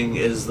interesting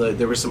is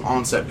there were some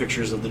on-set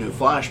pictures of the new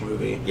Flash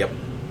movie. Yep.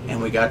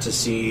 And we got to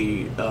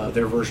see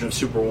their version of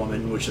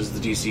Superwoman, which is the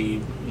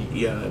DC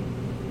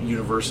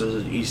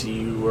Universe's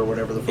ECU or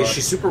whatever the fuck. Is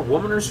she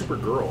Superwoman or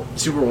Supergirl?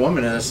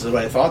 Superwoman, and this is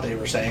what I thought they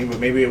were saying, but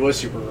maybe it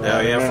was Supergirl.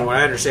 Oh yeah, from what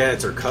I understand,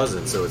 it's her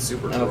cousin, so it's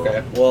Supergirl.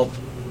 Okay, well,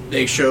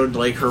 they showed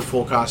like her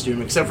full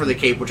costume, except for the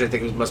cape, which I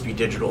think must be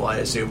digital. I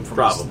assume from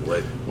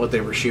Probably what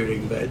they were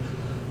shooting, but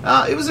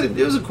it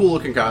was a cool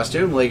looking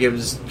costume. Like it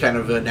was kind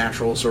of a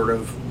natural sort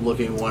of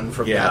looking one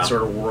from that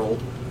sort of world.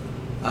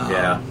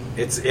 Yeah,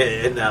 it's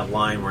in that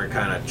line where it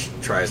kind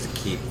of tries to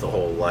keep the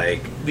whole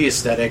like the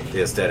aesthetic of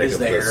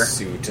there. the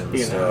suit and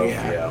stuff.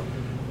 Yeah.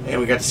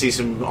 And we got to see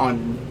some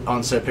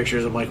on set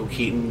pictures of Michael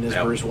Keaton as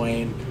Bruce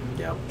Wayne.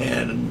 Yeah.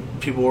 And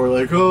people were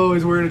like, "Oh,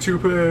 he's wearing a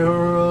toupee."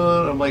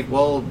 I'm like,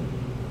 well,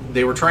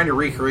 they were trying to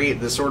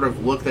recreate the sort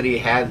of look that he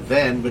had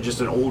then, but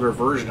just an older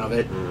version of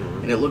it,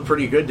 and it looked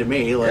pretty good to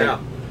me. Like,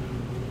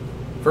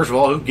 first of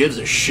all, who gives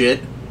a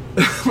shit?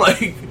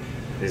 Like.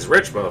 He's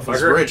rich, motherfucker.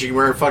 He's rich. He can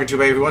wear a fucking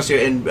toupee if he wants to.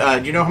 And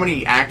do you know how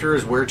many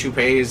actors wear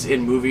toupees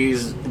in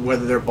movies,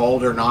 whether they're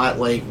bald or not,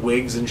 like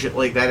wigs and shit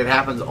like that? It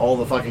happens all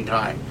the fucking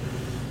time.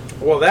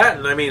 Well, that,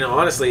 and I mean,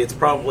 honestly, it's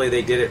probably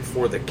they did it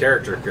for the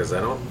character, because I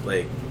don't,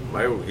 like,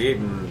 Michael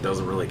Keaton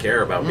doesn't really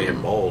care about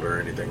being bald or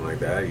anything like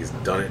that. He's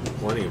done it in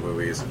plenty of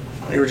movies.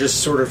 They were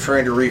just sort of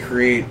trying to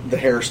recreate the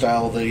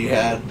hairstyle that he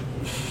had,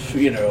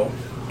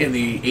 in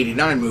the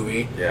 89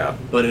 movie,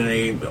 but in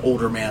a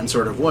older man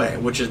sort of way,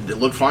 which it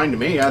looked fine to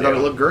me. I thought it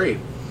looked great.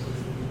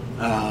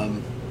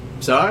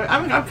 So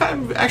I'm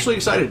kind of actually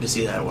excited to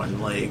see that one.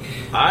 Like,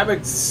 I'm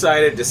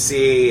excited to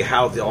see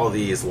how all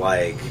these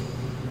like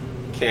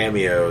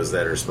cameos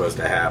that are supposed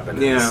to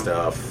happen and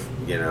stuff.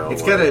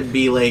 It's got to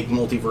be like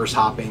multiverse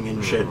hopping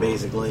and shit,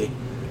 basically.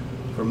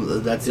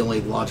 That's the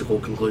only logical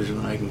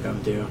conclusion that I can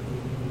come to.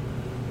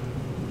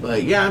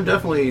 But yeah, I'm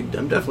definitely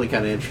kind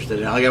of interested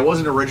in it. Like I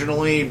wasn't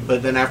originally,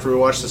 but then after we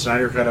watched the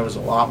Snyder Cut, I was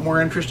a lot more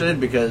interested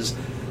because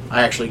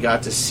I actually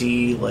got to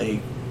see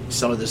like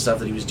some of the stuff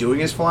that he was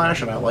doing as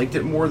Flash, and I liked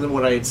it more than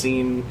what I had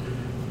seen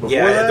before.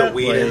 Yeah, the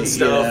Whedon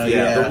stuff.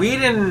 Yeah. The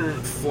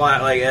Whedon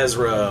like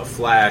Ezra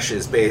Flash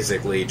is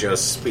basically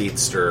just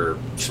speedster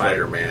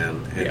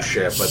Spider-Man and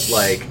shit, but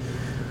like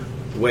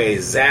way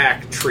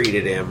Zack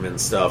treated him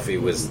and stuff, he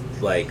was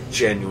like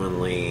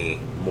genuinely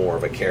more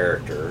of a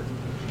character.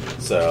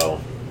 So.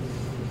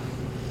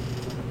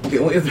 The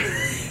only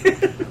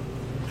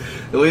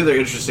other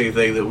interesting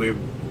thing that we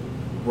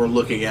were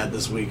looking at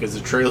this week is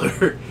a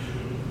trailer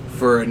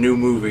for a new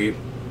movie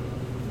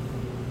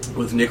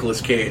with Nicolas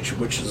Cage,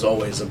 which is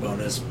always a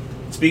bonus.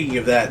 Speaking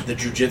of that, the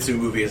Jiu-Jitsu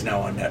movie is now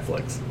on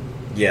Netflix.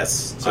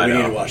 Yes, so we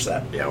need to watch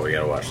that. Yeah, we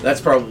gotta watch that.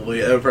 That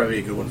would probably be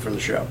a good one for the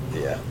show.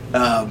 Yeah.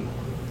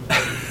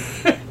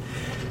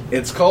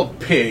 It's called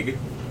Pig.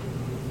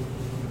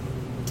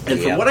 And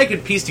from what I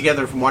could piece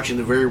together from watching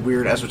the very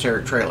weird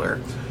esoteric trailer,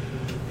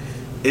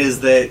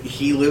 is that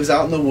he lives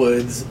out in the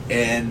woods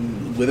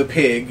and with a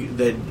pig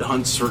that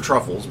hunts for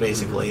truffles,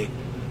 basically,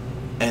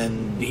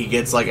 and he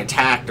gets like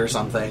attacked or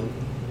something,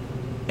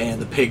 and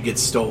the pig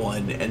gets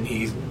stolen, and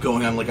he's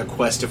going on like a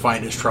quest to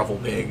find his truffle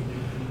pig,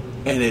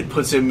 and it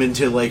puts him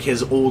into like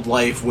his old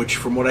life, which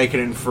from what I can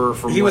infer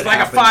from he was like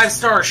happens, a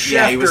 5-star chef.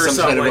 Yeah, he was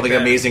some kind of like like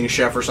that. Amazing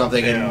chef or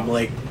something, and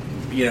like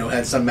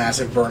had some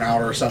massive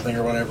burnout or something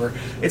or whatever.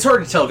 It's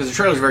hard to tell because the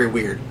trailer's very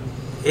weird.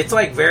 It's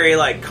like very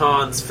like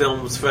Cannes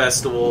Films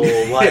Festival,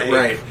 like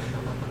right.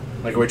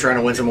 Like, are we trying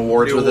to win some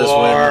awards with this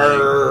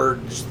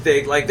one?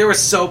 Thing. Like, there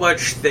was so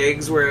much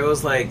things where it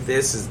was like,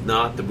 this is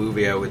not the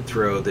movie I would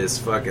throw this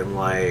fucking,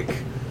 like,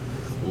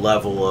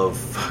 level of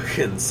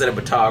fucking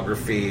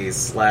cinematography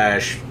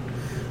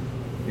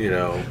 /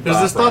 There's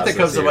this thought that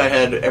comes to my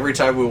head every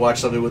time we watch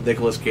something with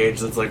Nicolas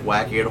Cage that's, like,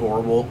 wacky and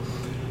horrible.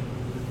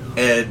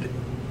 And,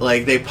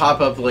 like, they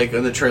pop up, like,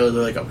 in the trailer,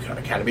 they're like, oh,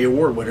 Academy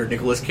Award winner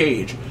Nicolas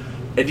Cage.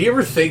 And do you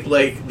ever think,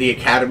 like, the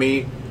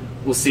Academy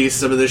will see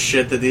some of this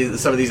shit that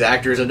some of these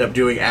actors end up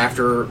doing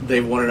after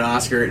they've won an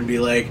Oscar and be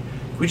like,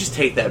 can we just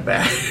take that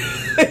back?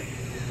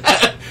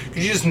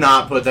 Could you just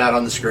not put that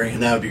on the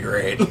screen? That would be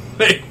great.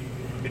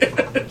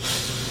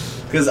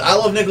 Because I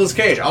love Nicolas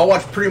Cage. I'll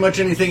watch pretty much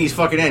anything he's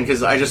fucking in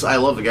because I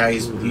love the guy.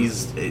 He's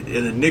an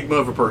enigma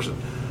of a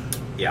person.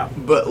 Yeah.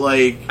 But,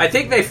 like... I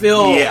think they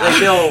feel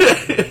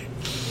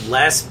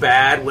less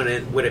bad when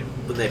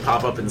they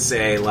pop up and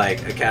say,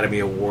 like, Academy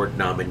Award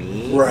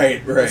nominee.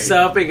 Right.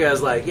 Stuff,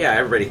 because, like, yeah,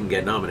 everybody can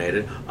get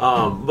nominated.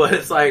 But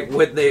it's like,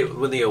 when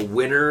the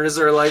winners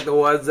are, like, the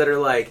ones that are,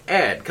 like,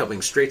 Ed,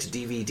 coming straight to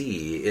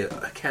DVD,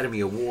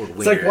 Academy Award winner.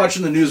 It's like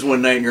watching the news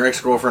one night and your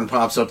ex-girlfriend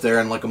pops up there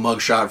in, like, a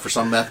mugshot for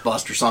some meth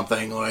bust or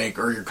something, like,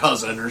 or your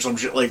cousin or some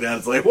shit like that.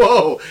 It's like,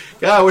 whoa,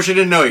 God, I wish I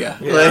didn't know you.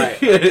 Yeah,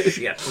 like, right.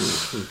 Yeah.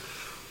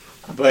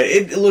 But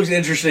it looks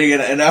interesting,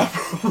 and I'll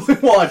probably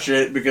watch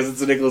it because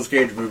it's a Nicolas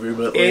Cage movie.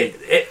 But like,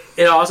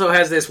 it also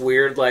has this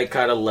weird, like,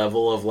 kind of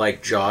level of,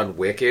 like, John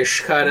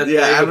Wick-ish kind of thing.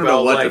 Yeah, I don't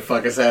know what like, the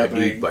fuck is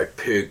happening. I need my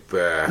pig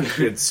back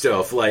and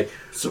stuff. Like,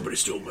 somebody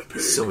stole my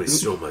pig. Somebody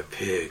stole my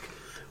pig.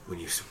 When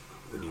you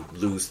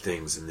lose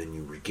things and then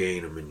you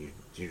regain them and you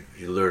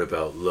learn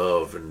about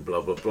love and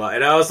blah blah blah.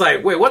 And I was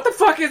like, wait, what the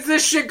fuck is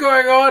this shit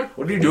going on?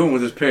 What are you doing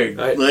with this pig?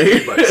 I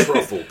need my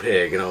truffle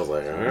pig. And I was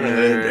like, all right,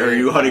 are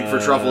you hunting for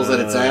truffles at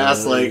its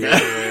ass? Like,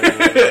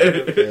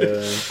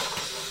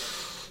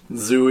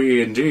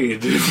 Zooey, indeed.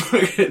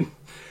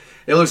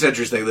 It looks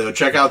interesting though.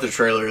 Check out the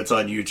trailer. It's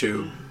on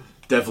YouTube.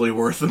 Definitely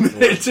worth a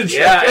minute to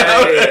check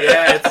out.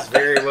 Yeah, it's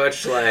very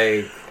much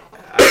like,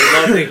 I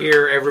would love to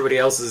hear everybody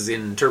else's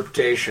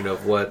interpretation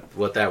of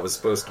what that was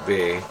supposed to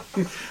be. I'm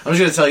just going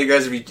to tell you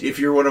guys, if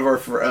you're one of our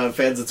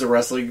fans that's a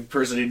wrestling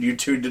person and you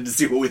tuned in to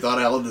see what we thought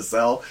of Hell in the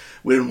Cell,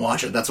 we didn't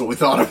watch it. That's what we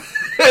thought of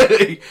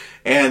it.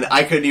 And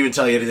I couldn't even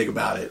tell you anything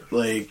about it.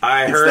 Like,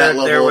 I it's heard that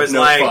level there was of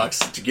no like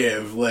fucks to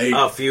give. Like,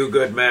 a few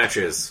good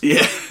matches.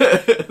 Yeah.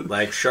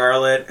 Like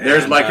Charlotte.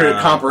 There's my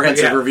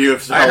comprehensive review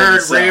of Hell in the I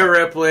heard Cell. Rhea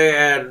Ripley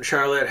and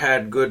Charlotte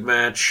had good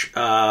match.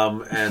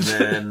 And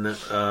then...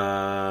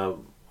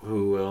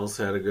 who else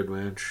had a good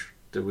match?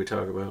 Did we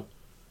talk about?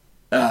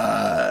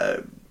 I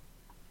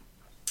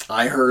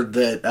heard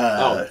that.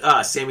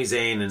 Sami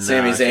Zayn and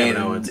Kevin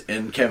Owens.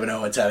 And Kevin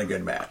Owens had a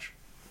good match.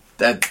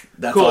 That's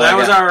cool. All That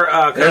was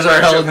our. There's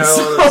our Hell in the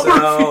Cell.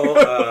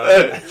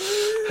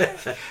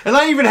 And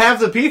I even have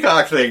the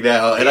Peacock thing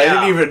now, and I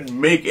didn't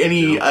even make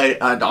any. No.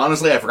 I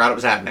honestly, I forgot it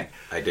was happening.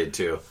 I did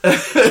too.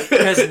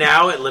 Because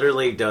now it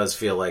literally does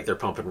feel like they're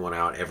pumping one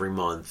out every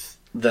month.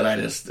 That I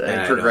just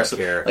I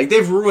progressively don't care. Like,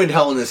 they've ruined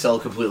Hell in a Cell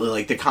completely.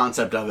 Like, the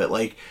concept of it,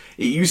 like,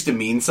 it used to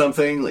mean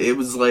something. It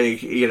was like,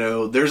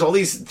 there's all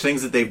these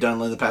things that they've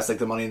done in the past, like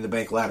the Money in the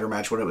Bank ladder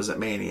match when it was at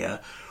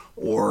Mania,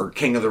 or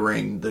King of the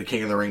Ring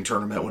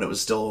tournament when it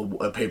was still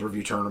a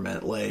pay-per-view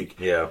tournament. Like,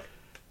 yeah,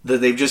 that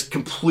they've just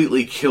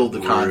completely killed the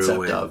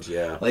concept of.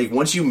 Yeah, like,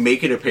 once you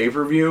make it a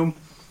pay-per-view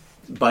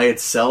by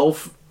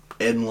itself,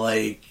 and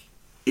like,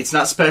 it's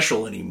not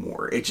special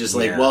anymore. It's just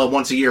like, well,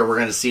 once a year we're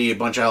going to see a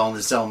bunch of Hell in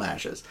a Cell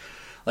matches.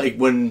 Like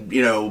when,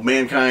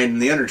 Mankind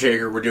and The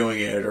Undertaker were doing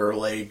it, or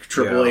like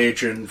Triple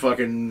H and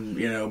fucking,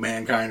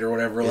 Mankind or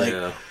whatever, like,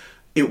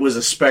 it was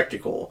a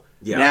spectacle.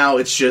 Yeah. Now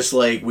it's just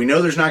like, we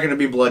know there's not going to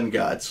be blood and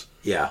guts.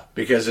 Yeah.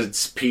 Because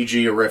it's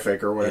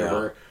PG-erific or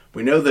whatever. Yeah.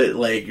 We know that,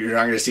 like, you're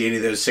not going to see any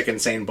of those sick,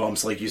 insane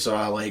bumps like you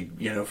saw, like,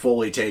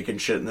 Foley take and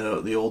shit in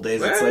the old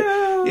days. It's like,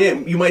 yeah,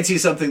 you might see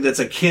something that's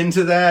akin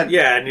to that.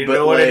 Yeah, and you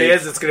know what it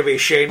is? It's going to be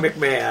Shane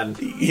McMahon.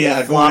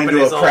 Yeah, going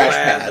into a crash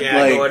pad. Yeah,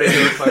 like, going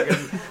into a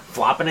fucking...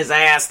 flopping his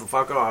ass the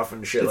fuck off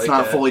and shit like that. It's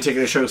not Foley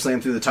taking a choke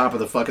slam through the top of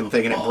the fucking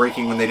thing and it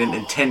breaking when they didn't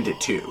intend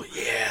it to.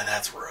 Yeah,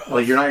 that's rough.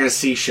 Like, you're not going to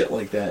see shit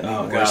like that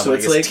anymore. Oh, God, so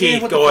it's like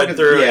teeth going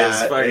through his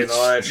fucking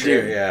all that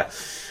shit, yeah.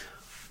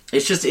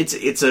 It's just,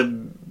 it's a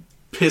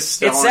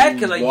pissed it's on, sad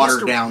because I used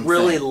to down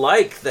really thing.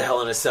 like the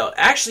Hell in a Cell.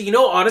 Actually,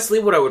 honestly,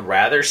 what I would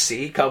rather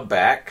see come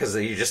back, because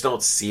you just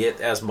don't see it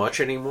as much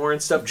anymore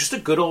and stuff, just a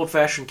good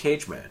old-fashioned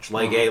cage match.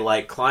 Like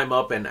a, climb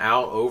up and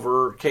out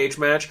over cage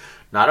match.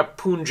 Not a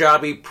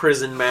Punjabi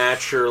prison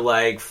match or,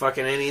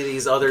 fucking any of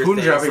these other things.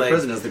 Punjabi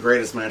prison is the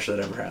greatest match that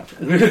ever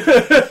happened.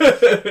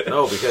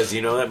 No, because,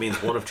 that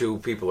means one of two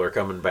people are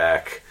coming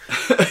back.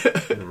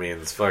 It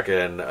means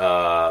fucking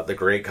the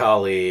Great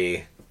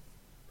Khali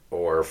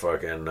or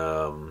fucking,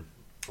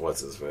 what's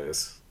his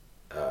face?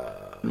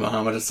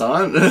 Muhammad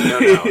Hassan? No,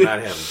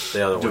 not him.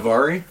 The other one.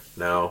 Davari?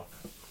 No.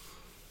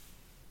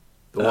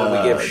 The one we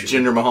give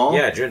Jinder Mahal?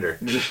 Yeah, Jinder.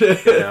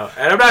 You know?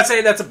 And I'm not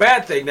saying that's a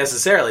bad thing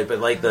necessarily, but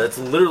like that's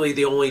literally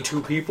the only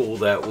two people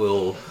that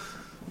will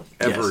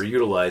ever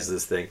utilize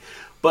this thing.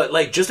 But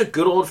like just a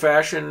good old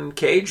fashioned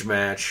cage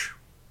match,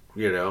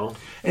 you know.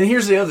 And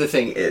here's the other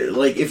thing: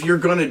 like if you're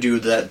gonna do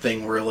that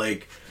thing where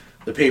like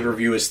the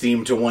pay-per-view is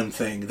themed to one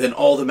thing, then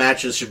all the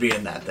matches should be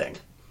in that thing.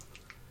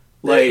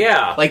 Like,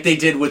 like they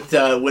did with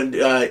when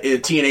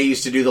TNA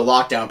used to do the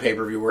Lockdown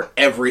pay-per-view, where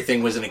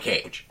everything was in a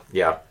cage.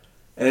 Yeah,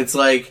 and it's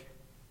like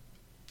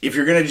if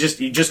you're gonna just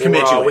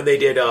commit to it. When they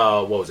did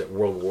what was it,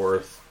 World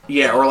War?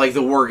 Yeah, or like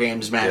the War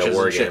Games matches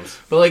and shit.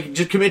 But like,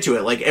 just commit to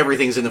it. Like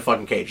everything's in the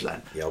fucking cage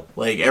then. Yep.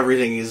 Like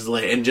everything is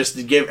like, and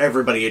just give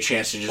everybody a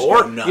chance to just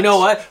go nuts. You know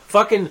what?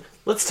 Fucking.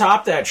 Let's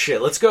top that shit.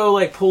 Let's go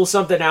like pull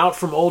something out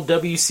from old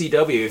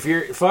WCW. If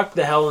you're fuck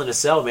the Hell in a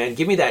Cell, man,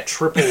 give me that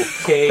triple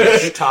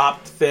cage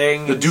topped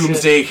thing. The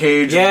Doomsday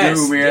Cage. Yes,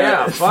 Doom,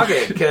 yeah, fuck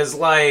it, because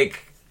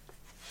like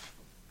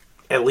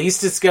at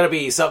least it's gonna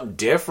be something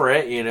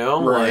different, you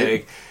know. Right.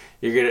 Like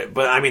you're gonna,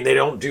 but I mean they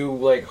don't do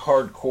like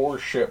hardcore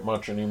shit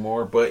much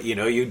anymore. But you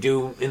know you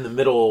do in the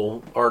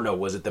middle, or no,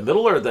 was it the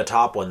middle or the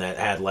top one that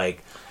had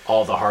like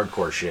all the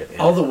hardcore shit.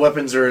 All the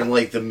weapons are in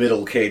like the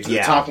middle cage. The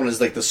top one is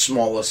like the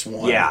smallest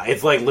one. Yeah,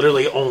 it's like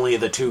literally only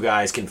the two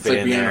guys can fit like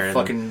in being there. A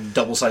fucking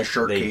double-sized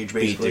shark cage,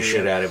 basically. Beat the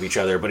shit out of each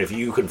other. But if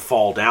you can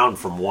fall down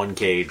from one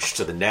cage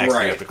to the next, you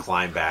have to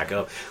climb back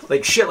up.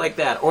 Like shit like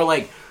that. Or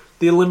like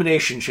the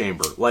Elimination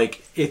Chamber.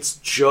 Like it's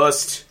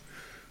just,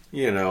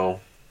 you know,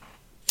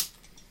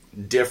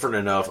 different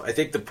enough. I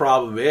think the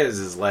problem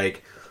is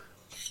like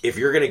if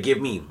you're going to give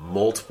me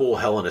multiple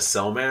Hell in a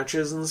Cell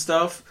matches and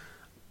stuff,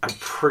 I'm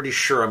pretty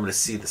sure I'm going to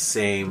see the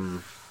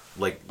same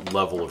like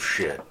level of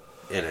shit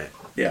in it.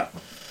 Yeah,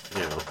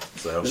 you know.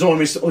 So there's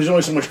only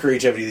so much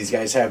creativity these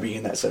guys have being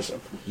in that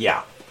system.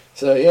 Yeah.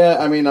 So yeah,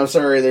 I mean, I'm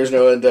sorry, there's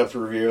no in-depth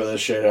review of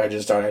this shit. I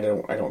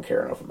don't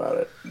care enough about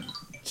it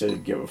to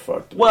give a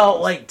fuck.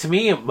 Well, like to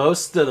me,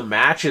 most of the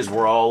matches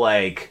were all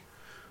like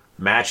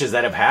matches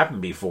that have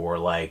happened before,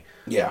 like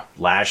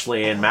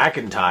Lashley and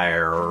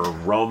McIntyre, or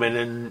Roman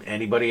and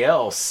anybody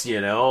else,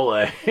 you know,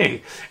 like,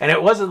 and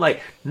it wasn't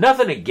like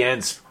nothing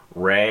against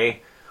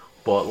Ray,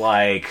 but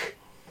like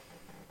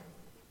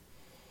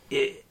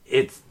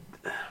it's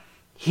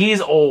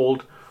he's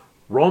old.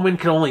 Roman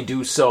can only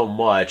do so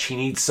much. He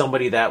needs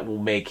somebody that will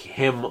make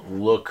him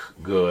look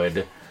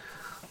good.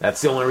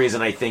 That's the only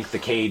reason I think the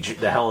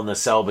Hell in the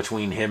Cell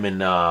between him and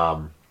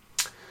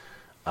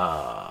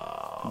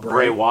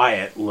Bray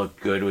Wyatt looked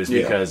good was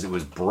because it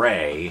was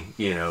Bray,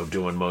 you know,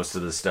 doing most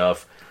of the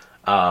stuff.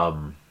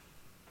 But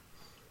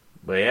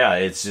yeah,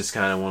 it's just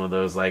kind of one of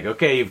those like,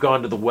 okay, you've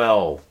gone to the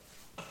well.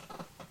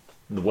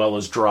 The well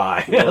is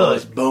dry. The well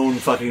is bone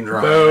fucking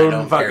dry.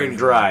 Bone fucking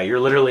dry. You're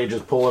literally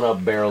just pulling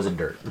up barrels of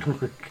dirt.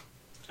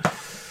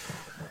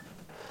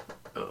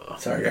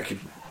 Sorry,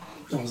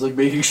 I was like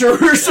making sure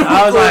we were still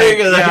I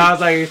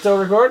was like, you still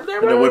recording there,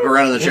 bro? I whip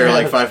around in the chair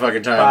like 5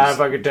 fucking times. 5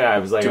 fucking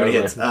times. Like, too many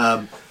hits.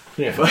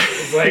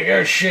 It's like,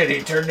 oh shit,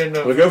 he turned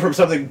into... We go from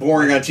something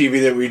boring on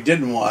TV that we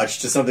didn't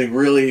watch to something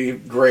really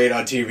great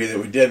on TV that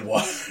we did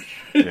watch.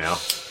 Yeah.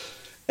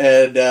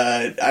 And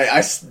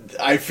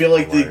I feel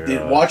like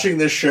watching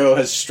this show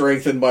has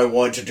strengthened my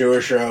want to do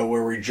a show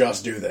where we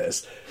just do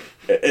this.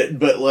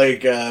 But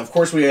like, of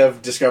course, we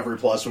have Discovery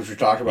Plus, which we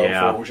talked about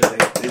before, which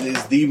it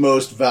is the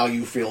most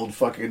value-filled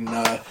fucking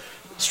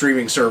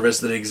streaming service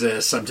that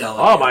exists. I'm telling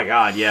you. Oh my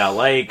god, yeah,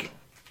 like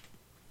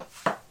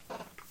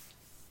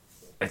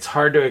it's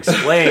hard to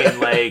explain,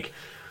 like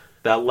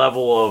that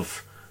level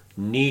of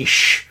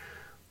niche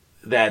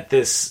that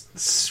this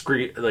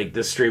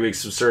streaming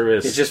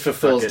service it just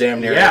fulfills damn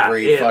near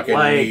every fucking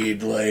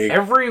need. Like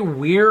every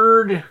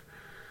weird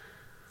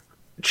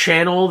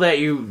channel that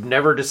you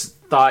never just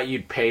thought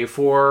you'd pay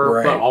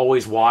for, but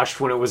always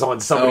watched when it was on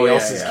somebody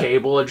else's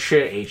cable and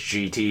shit.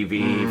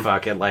 HGTV,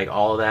 fucking like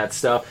all of that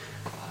stuff.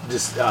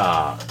 Just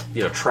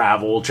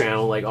Travel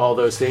Channel, like all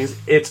those things.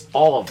 It's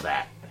all of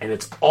that, and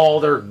it's all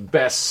their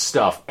best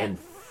stuff and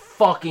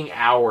fucking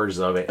hours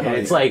of it. And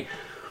it's like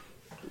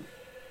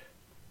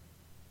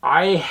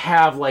I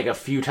have like a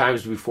few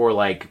times before,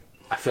 like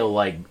I feel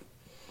like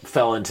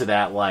fell into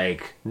that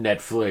like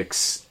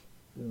Netflix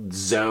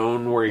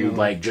zone where you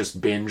like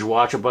just binge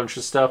watch a bunch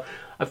of stuff.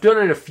 I've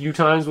done it a few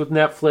times with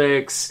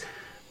Netflix,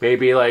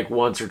 maybe like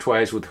once or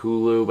twice with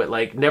Hulu, but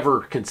like never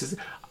consistent.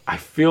 I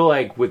feel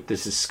like with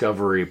this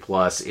Discovery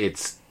Plus,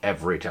 it's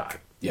every time.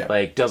 Yeah.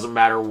 Like doesn't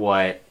matter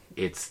what,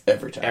 it's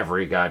every time.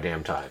 Every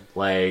goddamn time.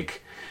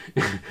 Like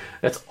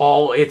that's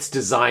all it's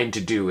designed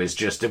to do is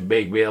just to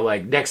make me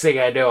like next thing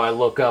I know I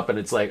look up and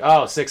it's like,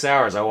 oh, 6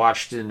 hours. I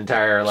watched an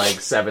entire like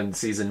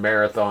 7-season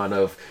marathon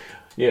of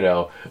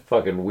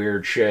fucking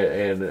weird shit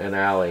in an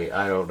alley.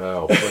 I don't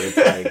know. But it's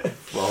like,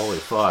 holy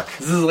fuck.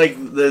 This is like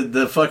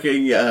the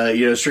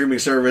fucking, streaming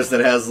service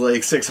that has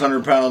like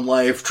 600-Pound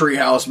Life,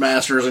 Treehouse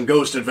Masters, and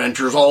Ghost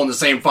Adventures all in the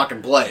same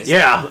fucking place.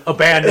 Yeah.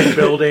 Abandoned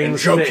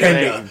buildings. Joe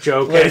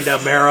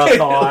Kenda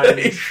marathon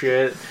and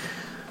shit.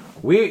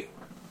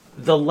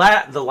 The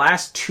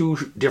last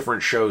 2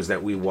 different shows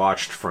that we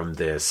watched from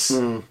this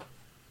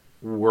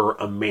were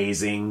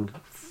amazing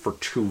for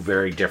two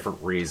very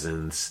different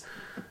reasons.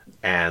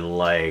 And,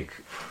 like...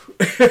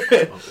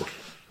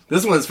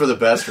 This one's for the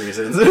best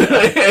reasons.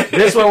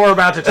 This one we're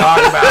about to talk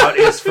about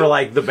is for,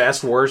 like, the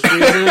best, worst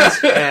reasons.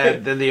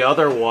 And then the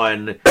other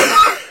one...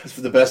 It's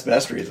for the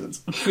best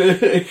reasons.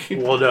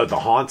 Well, no, the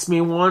Haunts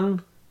Me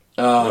one.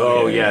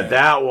 Oh, yeah,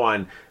 that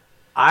one.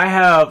 I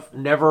have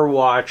never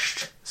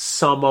watched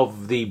some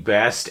of the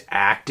best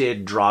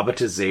acted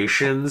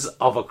dramatizations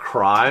of a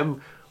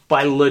crime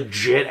by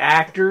legit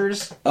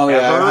actors. Oh, yeah,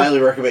 ever. I highly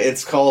recommend it.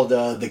 It's called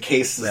The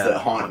Cases That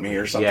Haunt Me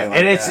or something like that.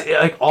 And it's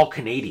like all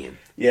Canadian.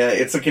 Yeah,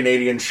 it's a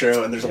Canadian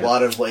show, and there's a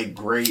lot of like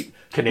great,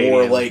 Canadian.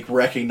 more like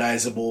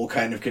recognizable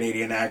kind of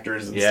Canadian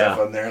actors and stuff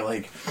on there.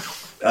 Like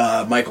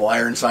Michael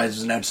Ironsides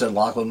was an episode,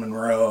 Lachlan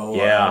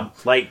Monroe.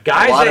 Like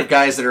guys, a lot of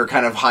guys that are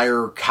kind of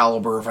higher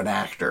caliber of an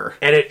actor.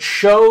 And it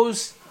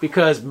shows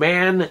because,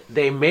 man,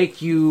 they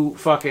make you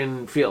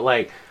fucking feel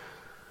like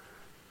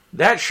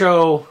that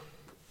show.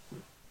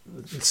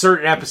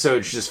 Certain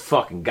episodes just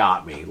fucking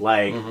got me.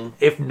 Like,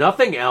 if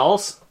nothing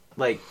else,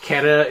 like,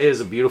 Canada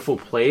is a beautiful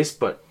place,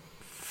 but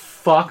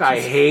fuck, I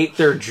hate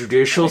their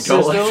judicial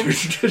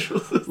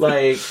system.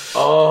 Like,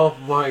 oh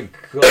my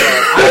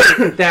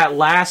god. That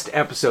last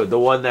episode, the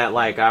one that,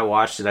 like, I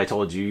watched and I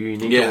told you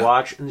need to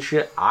watch and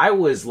shit, I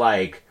was,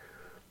 like,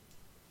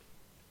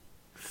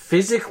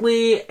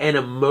 physically and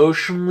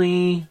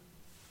emotionally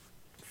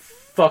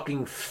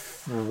fucking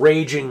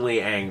ragingly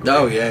angry.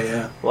 Oh,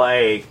 yeah.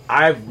 Like,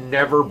 I've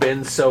never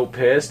been so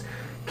pissed.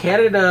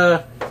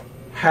 Canada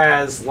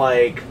has,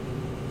 like,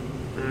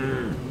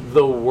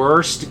 the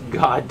worst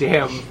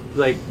goddamn,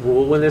 like,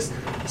 rule in this.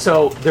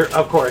 So, there,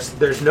 of course,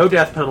 there's no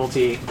death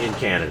penalty in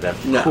Canada.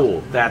 No.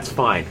 Cool, that's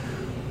fine.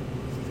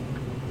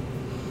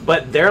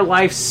 But their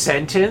life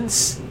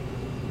sentence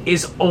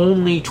is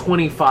only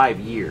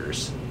 25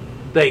 years.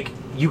 Like,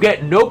 you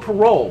get no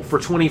parole for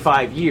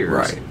 25 years.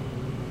 Right.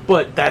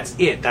 But that's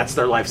it. That's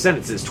their life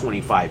sentence is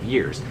 25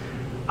 years.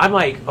 I'm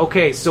like,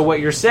 okay, so what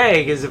you're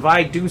saying is if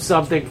I do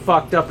something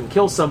fucked up and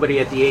kill somebody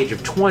at the age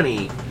of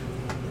 20,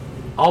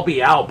 I'll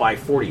be out by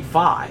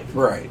 45.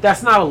 Right.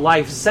 That's not a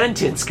life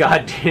sentence,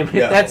 goddammit.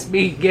 No. That's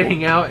me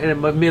getting out in a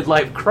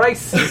midlife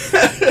crisis.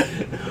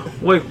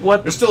 Like,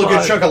 what There's still a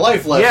good chunk of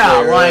life left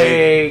there.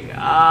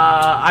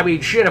 I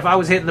mean, shit, if I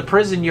was hitting the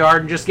prison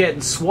yard and just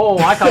getting swole,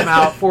 I come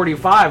out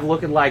 45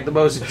 looking like the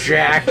most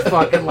jacked,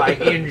 fucking,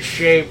 like, in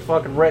shape,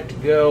 fucking ready to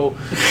go,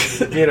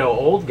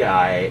 old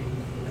guy.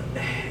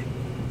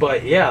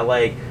 But, yeah,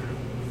 like,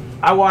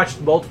 I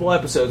watched multiple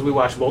episodes. We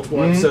watched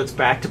multiple episodes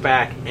back to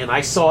back, and I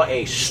saw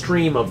a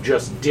stream of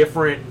just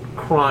different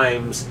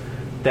crimes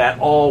that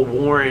all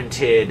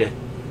warranted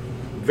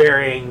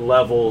varying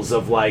levels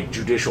of, like,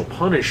 judicial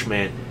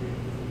punishment.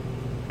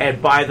 And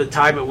by the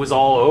time it was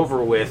all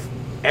over with,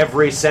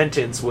 every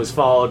sentence was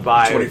followed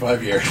by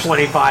 25 years.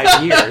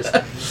 25 years.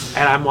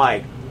 And I'm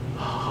like,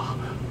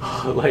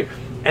 like,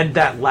 and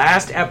that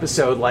last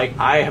episode, like,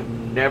 I have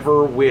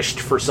never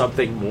wished for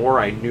something more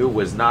I knew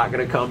was not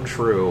going to come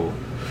true.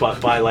 But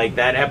by, like,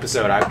 that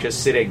episode, I'm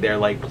just sitting there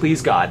like,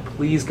 please God,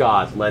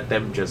 let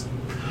them just,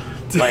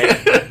 like,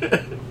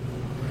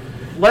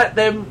 let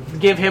them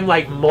give him,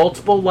 like,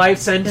 multiple life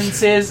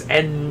sentences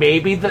and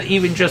maybe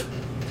even just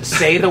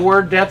say the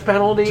word death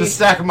penalty. Just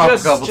stack them up a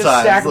couple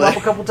times. Stack them up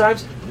a couple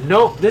times.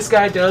 Nope, this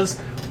guy does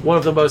one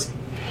of the most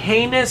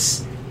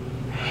heinous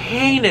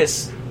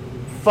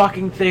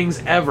fucking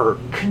things ever.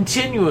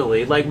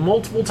 Continually, like,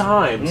 multiple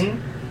times.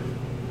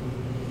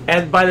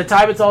 And by the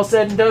time it's all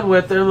said and done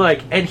with, they're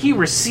like, and he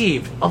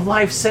received a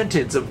life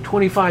sentence of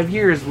 25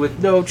 years with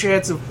no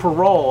chance of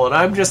parole. And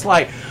I'm just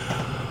like,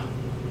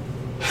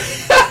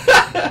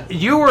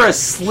 you were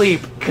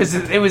asleep because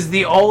it was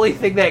the only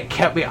thing that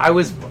kept me. I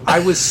was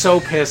so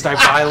pissed I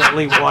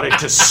violently wanted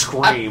to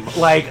scream.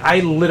 Like, I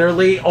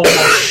literally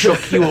almost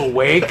shook you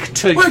awake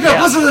to wake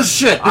up, listen to this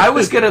shit. I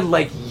was gonna,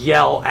 like,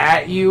 yell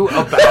at you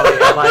about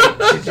it,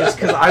 like, just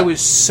because I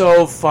was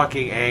so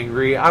fucking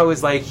angry. I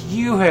was like,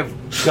 you have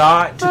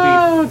got to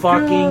be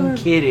fucking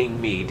kidding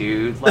me,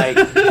 dude. Like,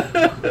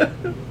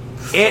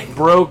 it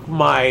broke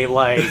my,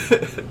 like,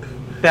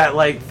 that,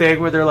 like, thing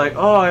where they're like,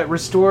 oh, it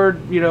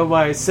restored,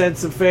 my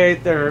sense of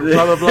faith, or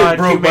blah, blah, blah, It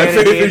broke my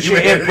faith in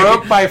humanity. It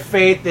broke my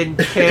faith in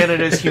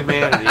Canada's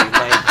humanity.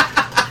 Like,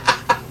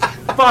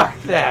 fuck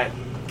that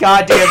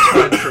goddamn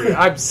country.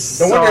 I'm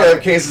sorry. No wonder they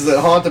have cases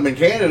that haunt them in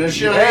Canada.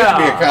 Shit, I hate to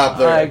be a cop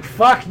there. Like,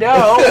 fuck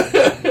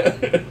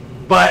no.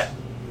 But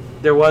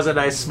there was a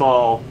nice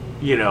small,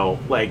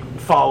 like,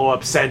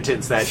 follow-up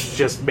sentence that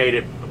just made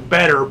it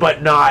better,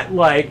 but not,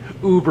 like,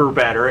 uber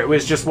better. It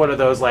was just one of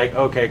those, like,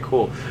 okay,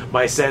 cool.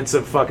 My sense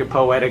of fucking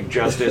poetic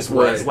justice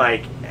was,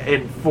 like,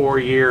 in 4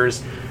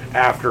 years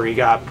after he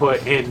got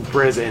put in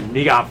prison,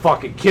 he got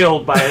fucking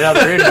killed by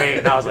another inmate,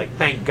 and I was like,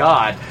 thank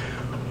God.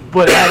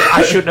 But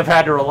I shouldn't have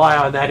had to rely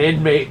on that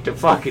inmate to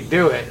fucking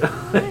do it.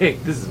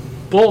 Like, this is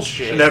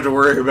bullshit. Shouldn't have to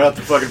worry about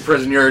the fucking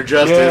prison yard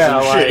justice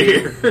and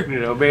shit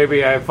here.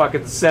 Maybe I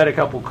fucking set a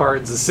couple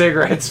cartons of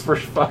cigarettes for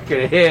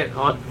fucking hit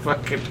on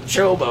fucking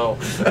Chobo.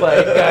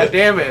 Like, god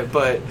damn it.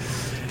 But,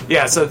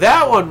 yeah, so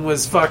that one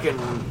was fucking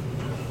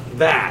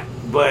that,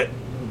 but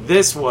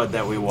this one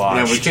that we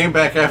watched. Yeah, we came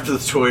back after the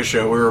toy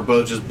show. We were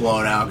both just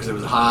blown out because it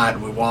was hot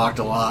and we walked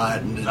a lot.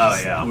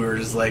 And we were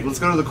just like, let's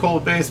go to the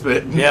cold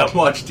basement and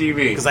watch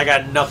TV. Because I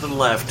got nothing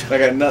left.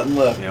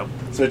 Yep.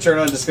 So I turned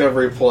on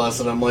Discovery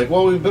Plus, and I'm like,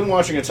 well, we've been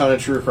watching a ton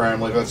of true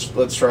crime. Like,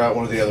 let's try out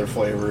one of the other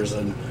flavors.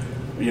 And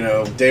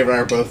Dave and I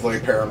are both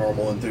like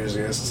paranormal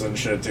enthusiasts and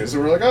shit too. So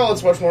we're like, oh,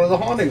 let's watch one of the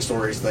haunting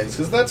stories things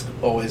because that's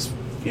always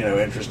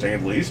interesting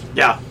at least.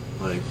 Yeah.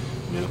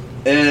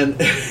 And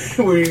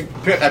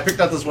I picked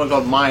out this one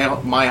called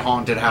My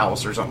Haunted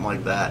House or something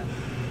like that.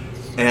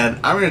 And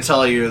I'm going to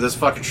tell you, this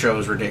fucking show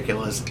is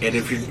ridiculous. And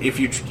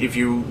if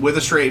you with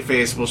a straight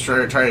face will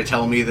try to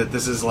tell me that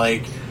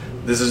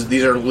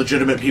these are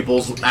legitimate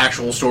people's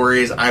actual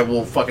stories, I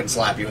will fucking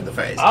slap you in the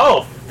face.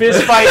 Oh,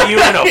 fist fight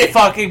you in a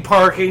fucking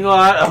parking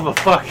lot of a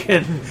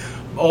fucking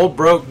old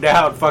broke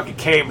down fucking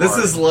Kmart. This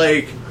is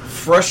like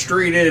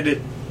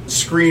frustrated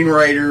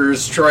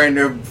screenwriters trying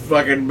to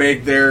fucking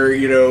make their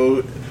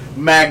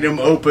magnum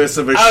opus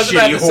of a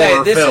shitty horror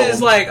film. This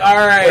is like, all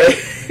right.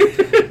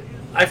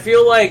 I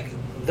feel like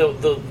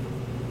the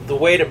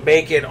way to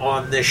make it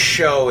on this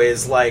show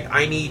is like,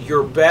 I need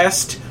your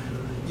best,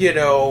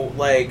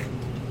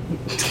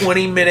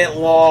 20-minute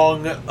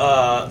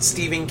long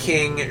Stephen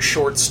King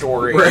short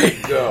story to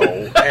go,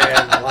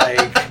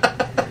 and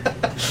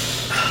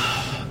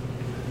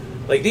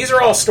like these are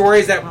all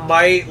stories that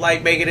might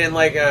make it in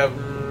like a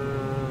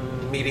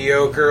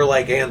mediocre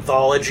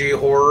anthology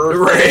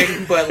horror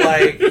thing, but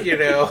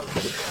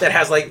that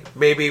has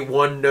maybe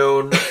one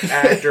known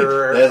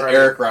actor or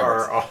Eric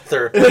Roberts. or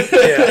author.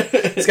 Yeah,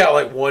 it's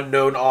got one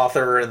known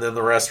author, and then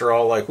the rest are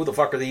all like, who the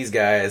fuck are these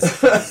guys?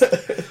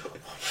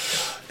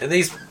 And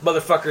these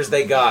motherfuckers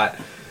they got.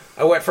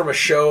 I went from a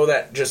show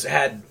that just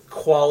had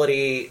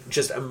quality,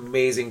 just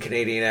amazing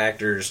Canadian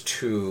actors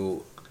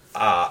to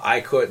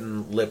I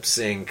couldn't lip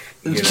sync,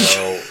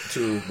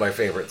 to my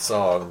favorite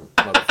song,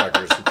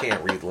 motherfuckers who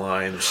can't read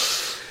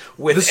lines.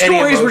 With the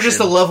stories were just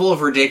a level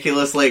of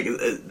ridiculous. Like,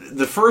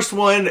 the first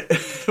one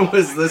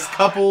was this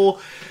couple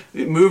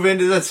move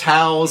into this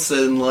house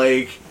and,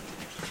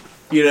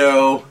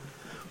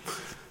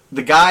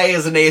 the guy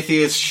is an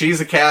atheist,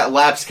 she's a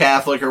lapsed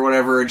Catholic or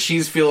whatever, and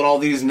she's feeling all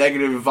these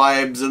negative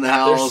vibes in the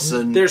house.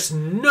 There's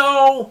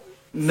no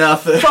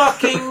nothing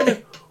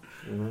fucking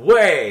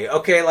way.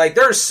 Okay,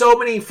 there's so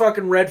many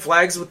fucking red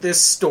flags with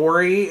this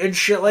story and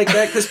shit like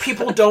that, because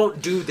people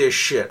don't do this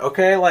shit,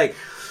 okay?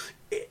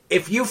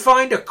 If you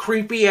find a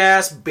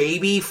creepy-ass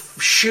baby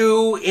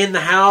shoe in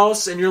the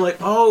house and you're like,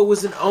 oh, it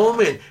was an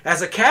omen,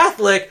 as a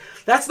Catholic,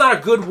 that's not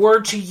a good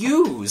word to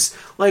use.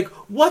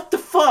 What the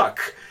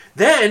fuck?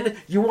 Then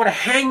you want to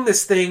hang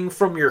this thing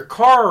from your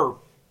car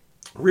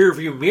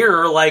rearview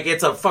mirror like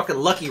it's a fucking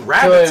lucky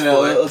rabbit's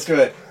foot. Let's go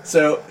ahead.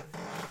 So,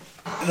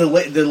 the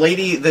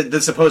lady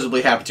that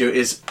supposedly happened to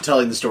is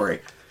telling the story.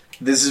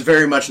 This is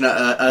very much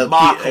a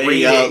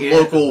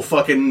local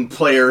fucking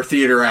player,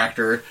 theater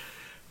actor,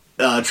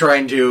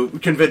 trying to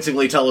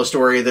convincingly tell a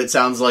story that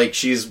sounds like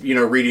she's,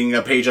 reading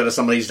a page out of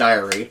somebody's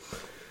diary.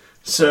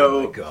 So,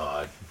 oh my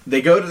God.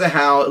 They go to the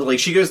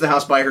house, she goes to the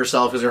house by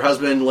herself because her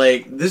husband,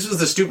 this was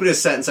the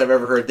stupidest sentence I've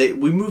ever heard.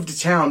 We moved to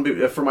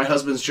town for my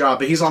husband's job,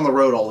 but he's on the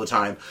road all the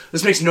time.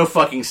 This makes no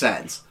fucking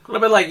sense. A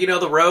little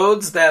bit the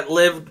roads that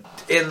lived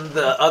in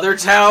the other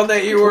town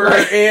that you were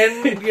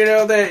in,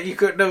 that you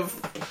couldn't have...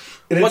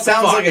 And it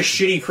sounds like a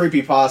shitty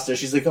creepypasta.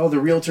 She's like, oh, the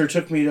realtor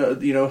took me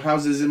to,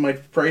 houses in my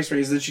price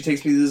range. Then she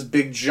takes me to this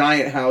big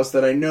giant house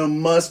that I know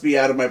must be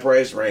out of my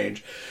price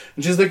range.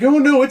 And she's like, oh,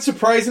 no, it's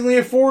surprisingly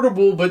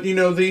affordable, but,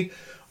 the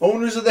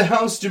owners of the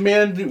house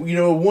demand, a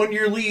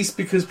 1-year lease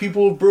because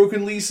people have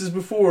broken leases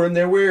before and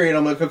they're wary. And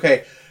I'm like,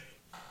 okay,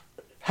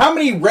 how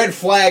many red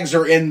flags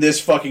are in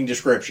this fucking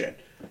description?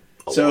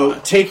 So,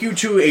 take you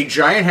to a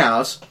giant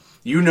house,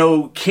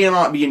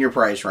 cannot be in your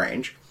price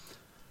range.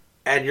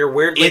 And you're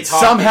weirdly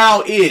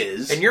somehow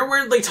is. And you're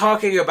weirdly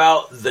talking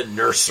about the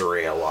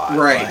nursery a lot.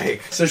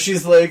 Right. So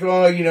she's like,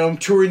 oh, I'm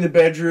touring the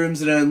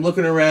bedrooms and I'm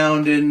looking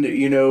around in,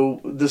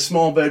 the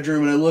small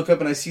bedroom, and I look up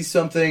and I see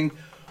something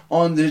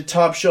on the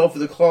top shelf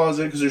of the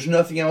closet because there's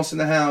nothing else in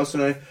the house,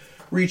 and I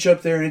reach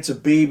up there and it's a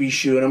baby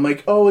shoe, and I'm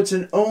like, oh, it's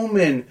an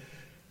omen.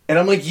 And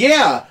I'm like,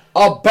 yeah,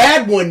 a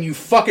bad one, you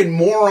fucking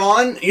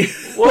moron.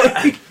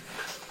 Well,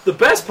 the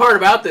best part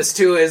about this,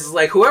 too, is,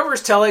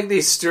 whoever's telling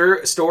these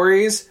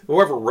stories,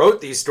 whoever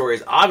wrote these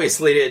stories,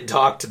 obviously didn't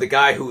talk to the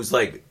guy who's,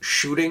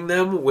 shooting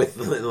them with,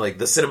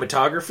 the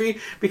cinematography,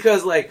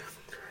 because,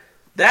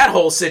 that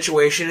whole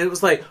situation, it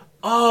was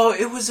oh,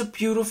 it was a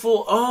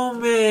beautiful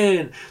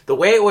omen. The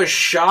way it was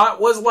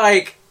shot was,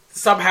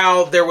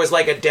 somehow there was,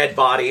 a dead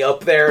body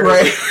up there.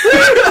 Right.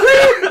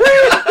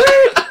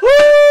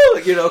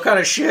 Kind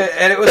of shit.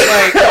 And it was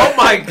oh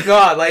my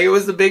God, it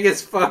was the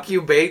biggest fuck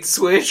you bait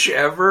switch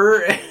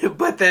ever.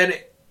 But then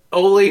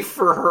only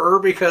for her,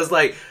 because,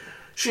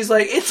 she's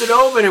like, it's an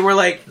omen. And we're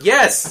like,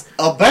 yes.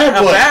 A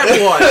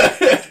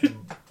bad one.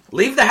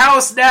 Leave the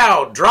house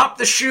now. Drop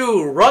the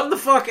shoe. Run the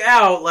fuck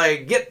out.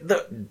 Get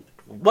the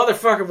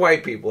motherfucking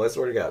white people. I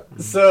swear to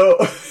God. So,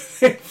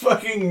 they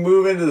fucking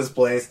move into this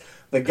place.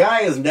 The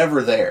guy is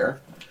never there.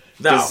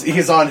 No.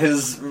 He's on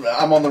his,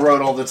 I'm on the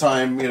road all the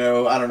time, I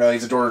don't know,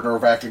 he's a door-to-door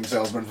vacuum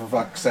salesman, for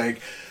fuck's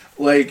sake.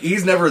 Like,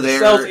 he's never there.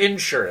 Sells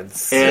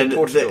insurance. And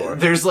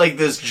there's, like,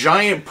 this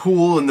giant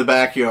pool in the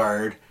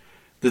backyard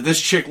that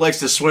this chick likes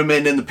to swim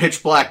in the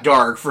pitch black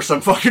dark for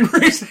some fucking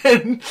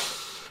reason.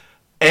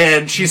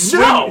 And she's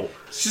No!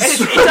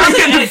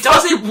 It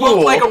doesn't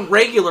look like a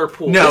regular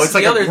pool. No, it's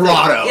like a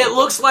grotto. It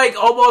looks like,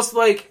 almost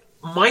like,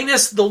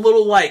 minus the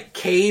little, like,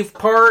 cave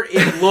part,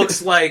 it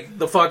looks like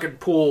the fucking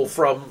pool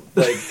from,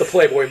 like, the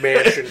Playboy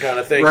Mansion kind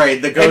of thing.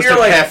 Right, the ghost of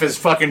Hef is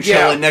fucking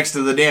chilling next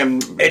to the damn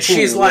pool. And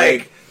she's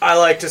like, I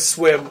like to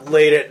swim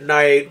late at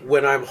night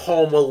when I'm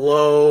home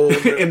alone.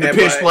 in the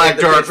pitch black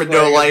dark with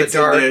no lights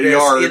in the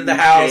yard. In the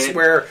house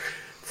where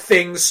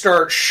things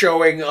start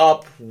showing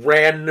up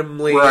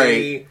randomly.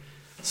 Right.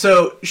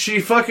 So,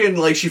 she fucking,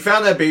 like, she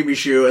found that baby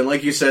shoe, and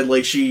like you said,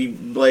 like, she,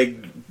 like,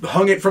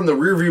 hung it from the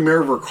rearview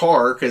mirror of her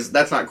car, because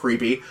that's not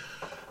creepy.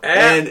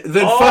 And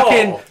then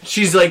fucking,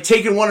 she's like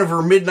taking one of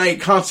her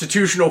midnight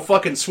constitutional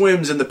fucking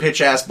swims in the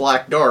pitch-ass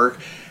black dark.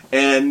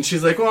 And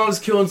she's like, well, I was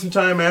killing some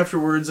time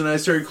afterwards, and I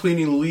started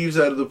cleaning the leaves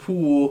out of the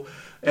pool,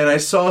 and I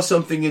saw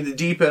something in the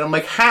deep end. I'm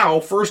like, how?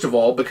 First of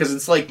all, because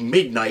it's like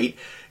midnight,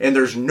 and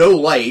there's no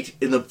light,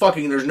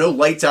 there's no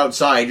lights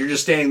outside. You're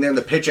just standing there in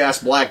the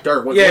pitch-ass black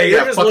dark.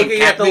 You're just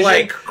looking at the,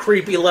 like,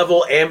 creepy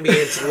level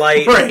ambient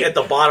light at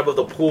the bottom of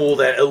the pool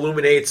that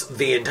illuminates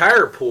the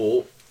entire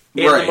pool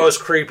in the most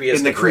creepiest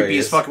in the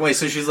creepiest fucking way.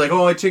 So she's like,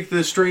 oh, I take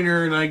the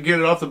strainer and I get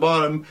it off the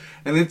bottom,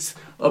 and it's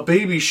a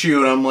baby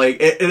shoe. And I'm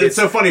like, and it's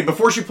so funny.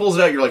 Before she pulls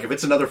it out, you're like, if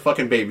it's another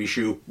fucking baby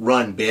shoe,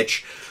 run,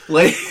 bitch.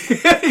 Like...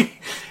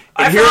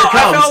 I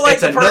felt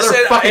like that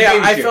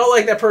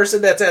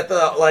person that's at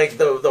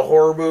the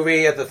horror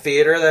movie at the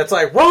theater that's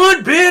like,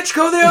 run, bitch,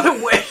 go the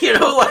other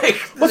way,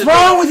 what's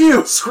wrong with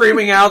you?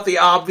 Screaming out the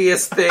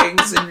obvious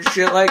things and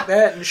shit like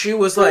that. And she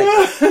was like,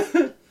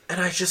 and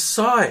I just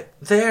saw it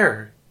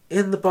there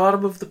in the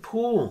bottom of the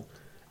pool.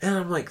 And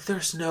I'm like,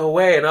 there's no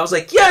way. And I was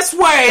like, yes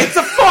way! It's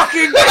a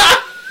fucking...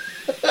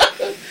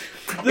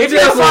 The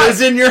devil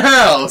is in your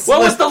house.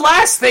 What was the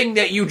last thing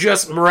that you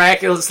just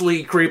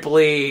miraculously,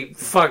 creepily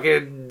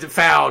fucking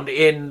found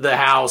in the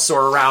house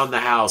or around the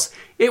house?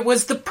 It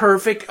was the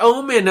perfect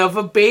omen of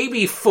a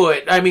baby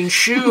foot. I mean,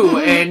 shoe.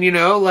 And,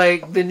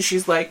 then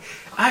she's like,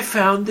 I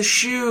found the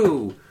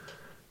shoe.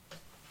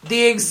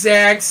 The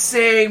exact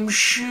same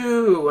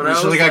shoe. And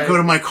she's like, I go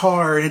to my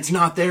car and it's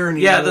not there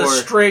anymore. Yeah, the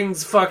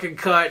string's fucking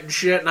cut and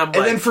shit. And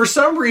then for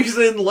some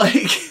reason,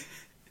 like...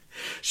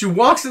 She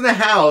walks in the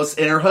house,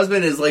 and her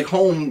husband is, like,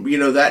 home,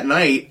 that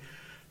night,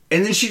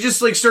 and then she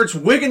just, like, starts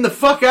wigging the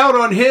fuck out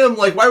on him,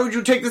 like, why would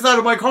you take this out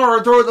of my car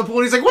and throw it in the pool?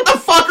 And he's like, what the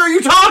fuck are you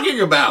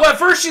talking about? Well, at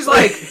first she's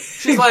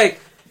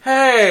like,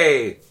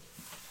 hey,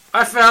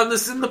 I found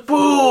this in the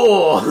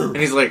pool. And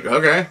he's like,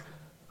 okay.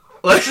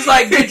 She's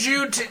like, did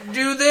you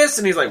do this?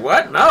 And he's like,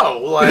 what?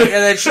 No. And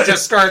then she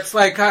just starts,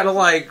 like, kind of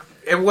like...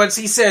 And once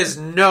he says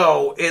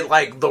no, it,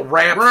 like, the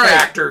ramp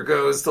factor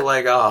goes to,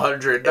 like,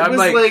 100. I'm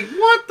like,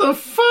 what the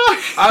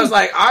fuck? I was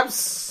like, I'm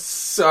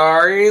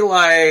sorry,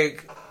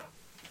 like,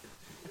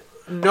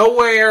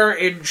 nowhere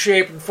in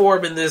shape and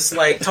form in this,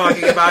 like,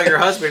 talking about your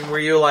husband were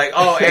you like,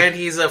 oh, and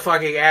he's a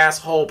fucking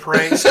asshole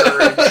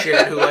prankster and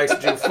shit who likes to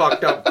do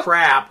fucked up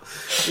crap.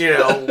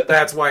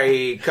 That's why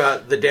he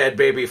cut the dead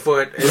baby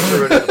foot and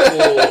threw it in the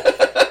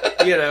pool.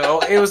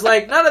 It was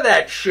like, none of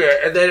that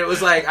shit. And then it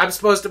was like, I'm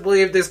supposed to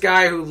believe this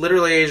guy who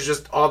literally is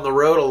just on the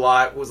road a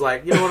lot was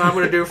like, you know what I'm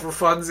going to do for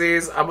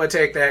funsies? I'm going to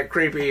take that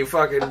creepy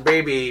fucking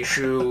baby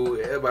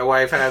shoe my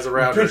wife has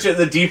around her. Pitch it at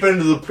the deep end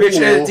of the pool. Pitch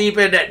it at the deep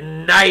end at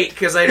night,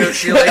 because I know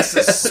she likes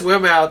to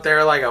swim out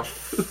there like a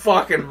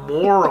fucking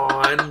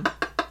moron.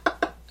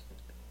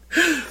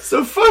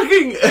 So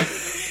fucking...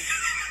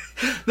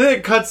 Then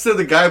it cuts to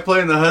the guy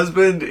playing the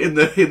husband in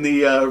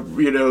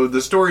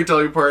the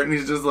storytelling part, and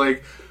he's just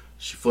like...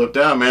 She flipped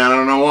out, man. I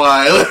don't know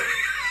why.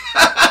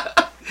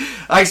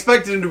 I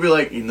expected him to be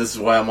like, this is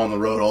why I'm on the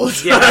road all the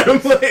time. Yeah,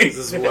 like, this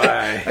is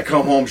why. I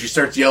come home, she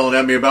starts yelling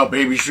at me about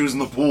baby shoes in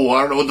the pool. I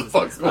don't know what the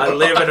fuck's going on. I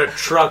live in a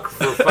truck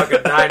for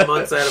fucking 9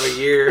 months out of a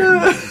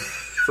year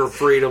for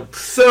freedom.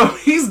 So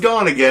he's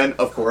gone again,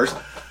 of course.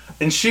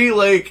 And she,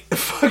 like,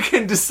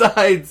 fucking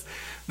decides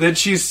that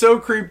she's so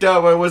creeped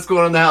out by what's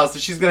going on in the house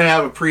that she's going to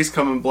have a priest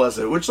come and bless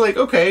it. Which, like,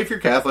 okay, if you're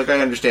Catholic, I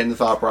understand the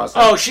thought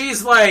process. Oh,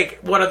 she's, like,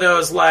 one of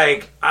those,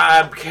 like,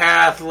 I'm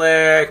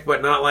Catholic,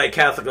 but not, like,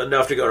 Catholic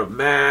enough to go to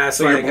Mass.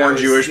 So like, you're born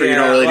Jewish, but you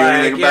don't really do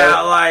anything about it?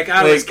 Yeah, like,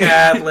 I was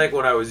Catholic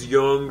when I was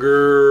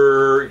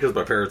younger, because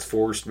my parents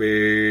forced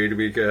me to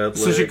be Catholic.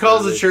 So she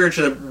calls the church,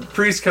 and the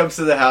priest comes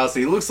to the house,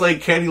 and he looks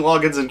like Kenny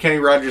Loggins and Kenny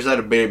Rogers had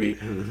a baby.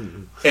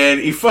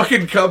 And he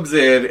fucking comes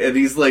in, and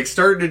he's, like,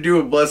 starting to do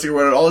a blessing,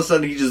 and all of a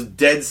sudden he just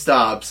dead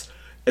stops,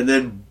 and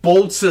then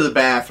bolts to the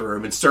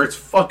bathroom, and starts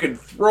fucking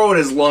throwing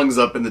his lungs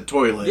up in the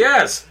toilet.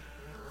 Yes!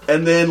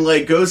 And then,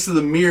 like, goes to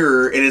the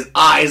mirror, and his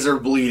eyes are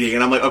bleeding,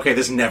 and I'm like, okay,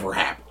 this never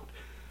happened.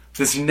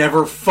 This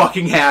never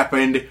fucking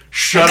happened.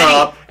 Shut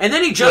up. And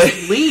then he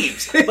just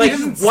leaves. Like,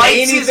 he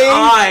wipes his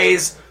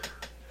eyes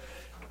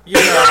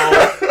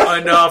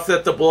enough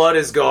that the blood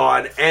is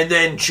gone, and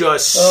then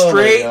just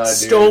straight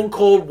stone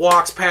cold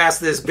walks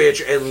past this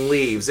bitch and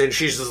leaves, and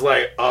she's just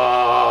like,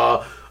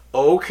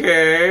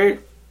 okay.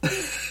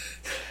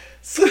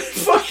 So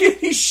fucking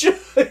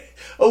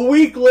a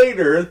week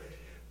later,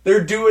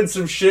 they're doing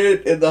some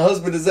shit, and the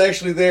husband is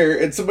actually there,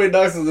 and somebody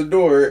knocks on the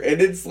door, and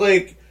it's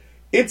like,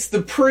 it's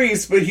the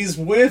priest, but he's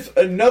with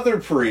another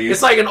priest.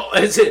 It's like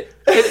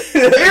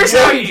here's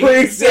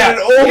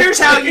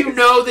how you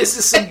know this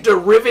is some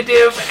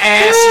derivative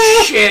ass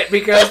shit,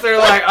 because they're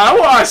like, I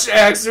watched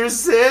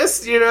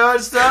Exorcist,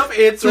 and stuff.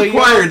 It's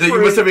required that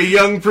you must have a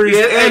young priest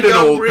and an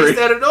old priest.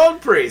 And an old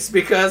priest,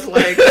 because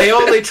like they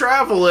only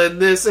travel in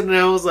this, and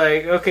I was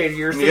like, okay,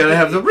 you gotta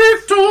have the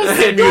rituals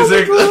and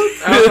music.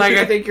 I was like,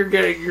 I think you're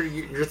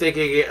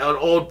thinking an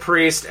old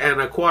priest and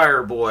a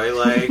choir boy,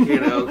 like,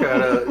 kind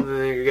of,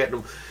 you're getting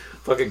them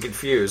fucking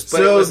confused. But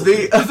so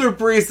the other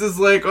priest is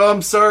like, oh,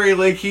 I'm sorry,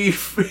 like he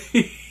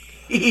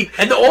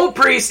and the old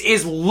priest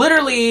is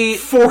literally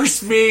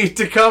forced me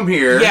to come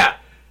here. Yeah.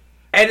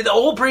 And the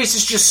old priest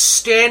is just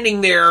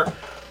standing there,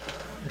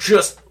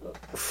 just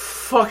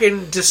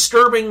fucking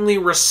disturbingly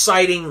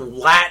reciting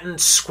Latin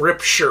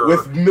scripture.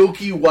 With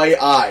milky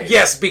white eyes.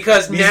 Yes,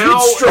 because he's now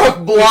been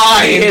struck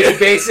blind.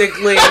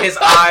 Basically, his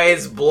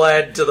eyes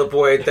bled to the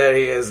point that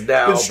he is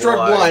now been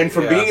struck blind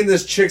from being in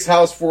this chick's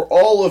house for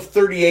all of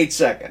 38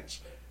 seconds.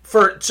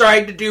 For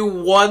trying to do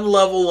one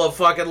level of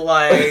fucking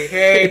like,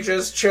 hey,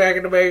 just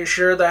checking to make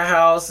sure the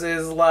house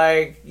is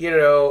like,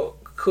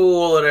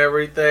 cool and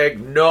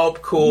everything.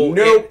 Nope, cool.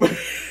 Nope.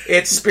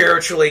 It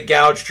spiritually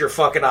gouged your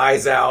fucking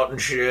eyes out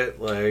and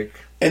shit. Like,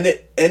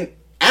 and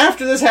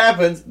after this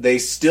happens, they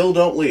still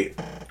don't leave.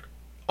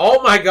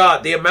 Oh my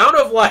god, the amount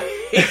of like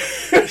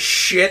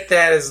shit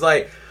that is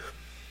like,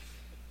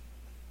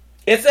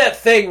 it's that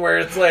thing where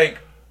it's like,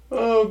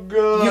 oh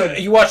god,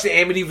 you watch the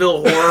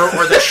Amityville Horror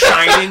or The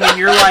Shining, and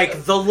you're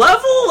like, the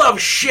level of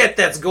shit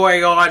that's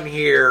going on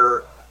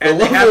here, and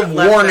the level of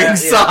warning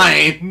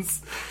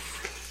signs.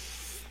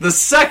 The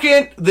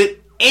second that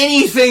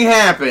anything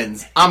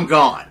happens, I'm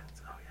gone.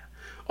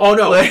 Oh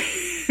no.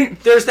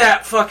 There's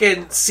that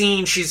fucking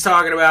scene she's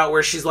talking about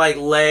where she's like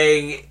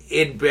laying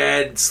in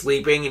bed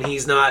sleeping and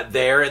he's not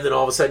there, and then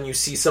all of a sudden you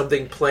see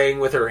something playing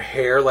with her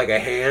hair like a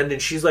hand,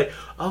 and she's like,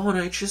 oh, and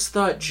I just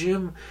thought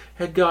Jim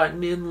had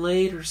gotten in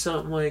late or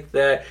something like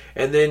that.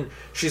 And then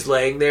she's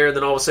laying there, and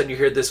then all of a sudden you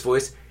hear this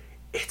voice,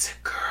 it's a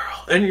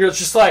girl. And you're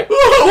just like,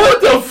 oh, what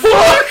the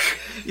fuck?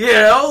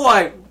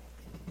 Like.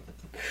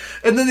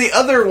 And then the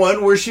other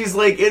one where she's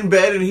like in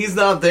bed and he's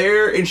not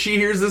there, and she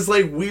hears this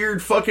like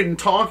weird fucking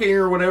talking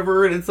or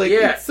whatever, and it's like,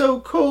 it's so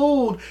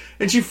cold.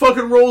 And she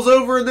fucking rolls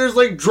over and there's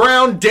like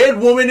drowned dead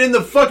woman in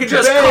the fucking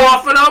just bed.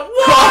 Coughing up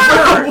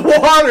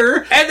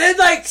water. And then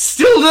like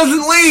still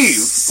doesn't leave.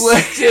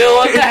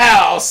 Still in the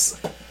house.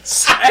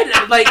 And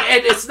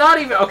it's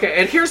not even okay,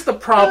 and here's the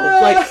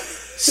problem. Like,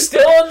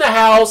 still in the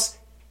house,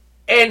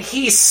 and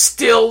he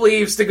still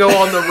leaves to go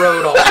on the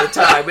road all the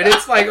time. And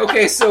it's like,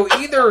 okay, so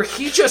either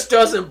he just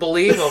doesn't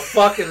believe a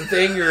fucking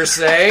thing you're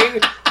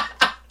saying,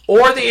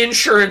 or the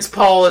insurance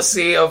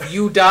policy of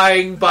you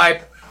dying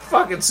by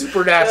fucking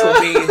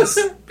supernatural means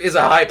is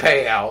a high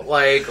payout.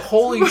 Like,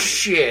 holy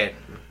shit.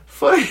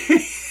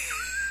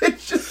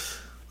 It's just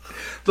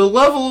the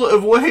level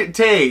of what it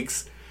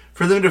takes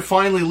for them to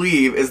finally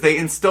leave is they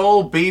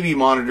install baby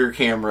monitor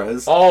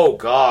cameras. Oh,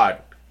 God.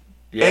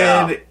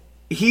 Yeah. And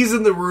he's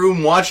in the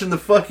room watching the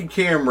fucking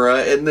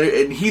camera,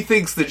 and he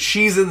thinks that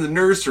she's in the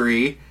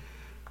nursery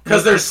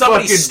because there's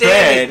somebody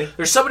standing.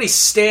 There's somebody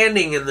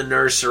standing in the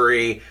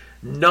nursery,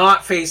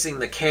 not facing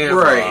the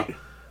camera. Right.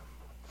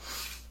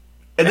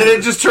 And then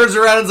it just turns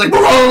around and it's like, blah,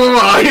 blah,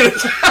 blah.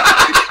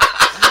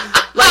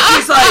 Like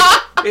he's like,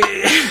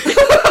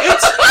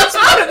 it's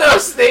one of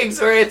those things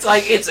where it's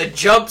like it's a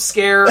jump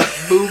scare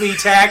movie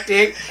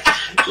tactic.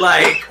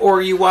 Like,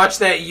 or you watch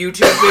that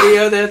YouTube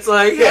video that's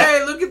like,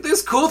 hey, look at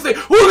this cool thing.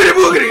 Woogity,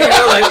 woogity.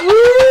 You're like,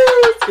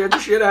 woo, scared the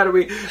shit out of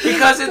me.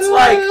 Because it's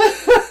like,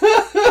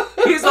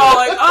 he's all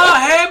like, oh,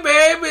 hey,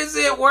 babe, is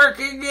it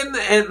working?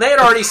 And they had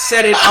already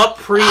set it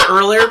up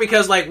earlier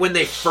because, like, when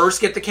they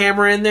first get the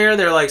camera in there,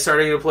 they're, like,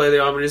 starting to play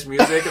the ominous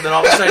music. And then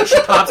all of a sudden she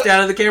pops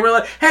down to the camera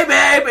like, hey,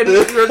 babe. And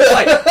you're just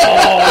like,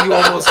 oh, you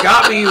almost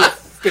got me, you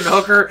fucking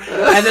hooker.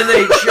 And then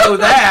they show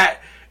that.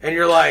 And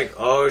you're like,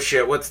 oh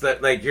shit, what's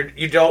that? Like,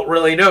 you don't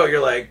really know.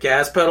 You're like,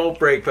 gas pedal,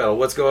 brake pedal,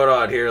 what's going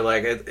on here?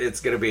 Like,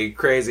 it's going to be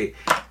crazy.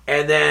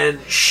 And then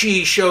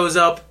she shows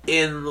up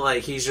in,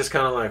 like, he's just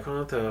kind of like,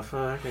 what the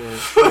fuck?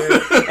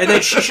 And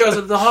then she shows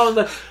up in the hall and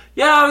like,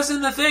 yeah, I was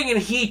in the thing. And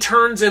he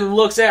turns and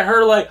looks at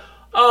her like,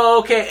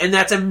 oh, okay. And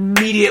that's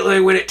immediately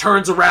when it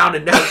turns around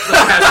and now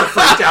has the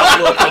freaked out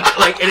look.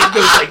 Like, and it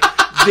goes like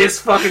this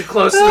fucking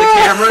close to the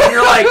camera. And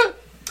you're like,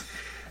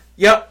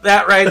 yep,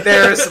 that right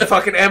there is some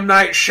fucking M.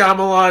 Night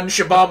Shyamalan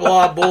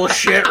shababala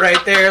bullshit right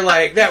there.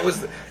 Like, that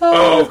was...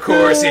 of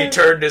course, he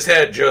turned his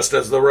head just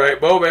as the right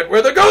moment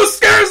where the ghost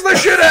scares the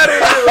shit out of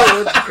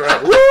you.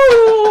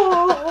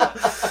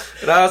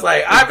 And I was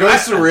like,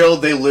 Ghosts are real.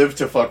 They live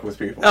to fuck with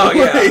people. Oh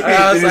yeah,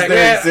 I was it is like, their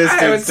man,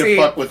 existence to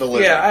fuck with the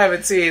living. Yeah, I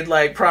haven't seen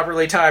like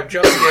properly timed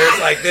jump scares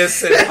like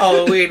this in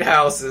Halloween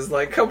houses.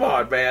 Like, come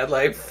on, man.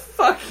 Like,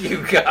 fuck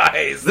you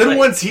guys. Then like,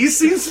 once he's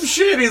seen some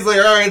shit, he's like,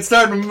 all right, it's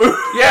time to move.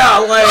 Yeah,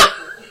 like.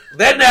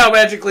 Then now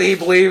magically he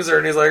believes her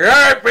and he's like,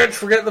 alright, bitch,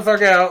 we're getting the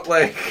fuck out.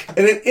 Like,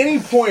 and at any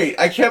point,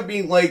 I kept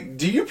being like,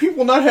 do you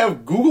people not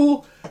have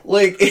Google?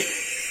 Like,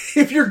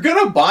 if you're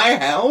gonna buy a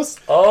house,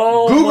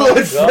 Google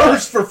it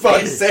first, for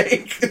fuck's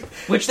sake.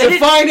 Which they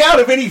find out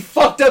if any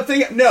fucked up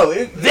thing. No,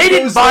 they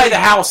didn't buy the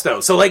house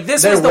though. So like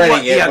this was the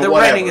one. Yeah, they're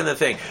whatever. renting in the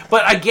thing.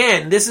 But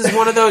again, this is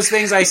one of those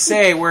things I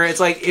say where it's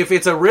like if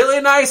it's a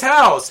really nice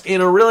house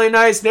in a really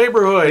nice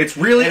neighborhood, it's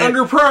really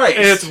underpriced.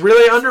 It's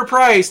really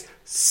underpriced.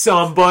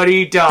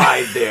 Somebody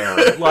died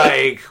there.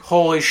 Like,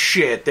 holy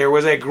shit, there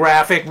was a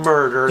graphic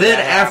murder. Then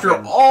after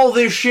all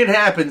this shit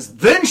happens,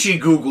 then she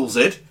Googles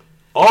it.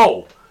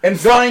 Oh. And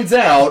finds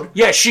out.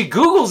 Yeah, she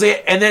Googles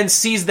it and then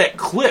sees that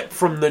clip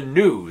from the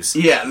news.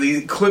 Yeah,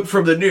 the clip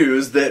from the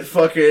news that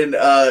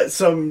fucking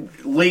some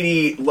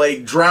lady,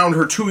 like, drowned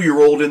her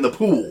 2-year-old in the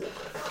pool.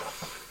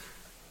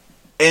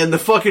 And the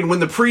fucking, when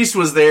the priest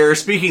was there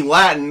speaking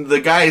Latin,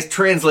 the guy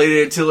translated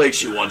it to, like,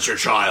 she wants your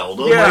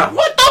child. I'm like,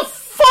 what the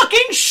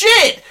fucking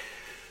shit?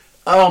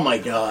 Oh my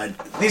god.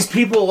 These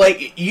people,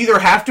 like, you either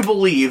have to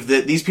believe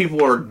that these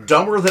people are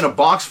dumber than a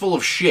box full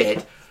of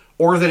shit,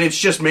 or that it's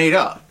just made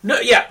up. No,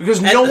 yeah.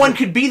 Because no one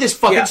could be this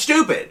fucking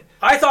stupid.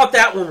 I thought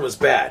that one was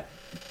bad.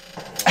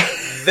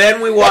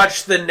 Then we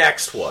watched the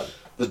next one.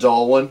 The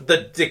doll one?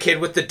 The kid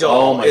with the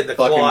doll in the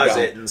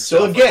closet and stuff.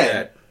 So again, like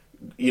that.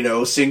 You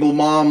know, single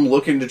mom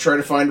looking to try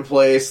to find a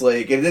place,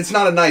 like, and it's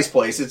not a nice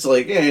place. It's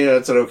like, yeah,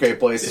 it's an okay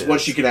place. It's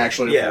what she can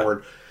actually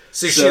afford.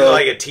 So she's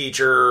like a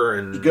teacher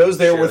and goes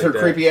there with her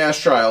creepy ass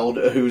child,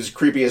 who's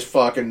creepy as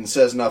fuck and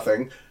says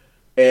nothing.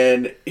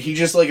 And he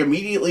just like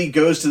immediately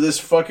goes to this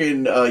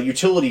fucking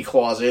utility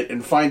closet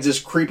and finds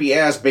this creepy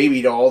ass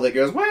baby doll that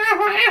goes,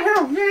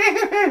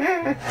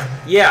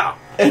 yeah,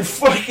 and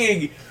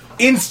fucking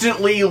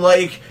instantly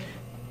like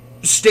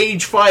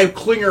stage 5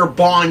 Klinger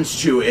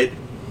bonds to it.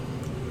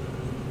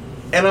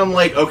 And I'm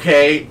like,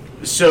 okay.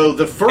 So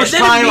the first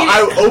time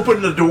I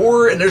open the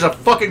door and there's a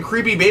fucking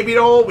creepy baby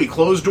doll, we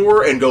close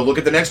door and go look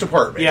at the next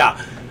apartment.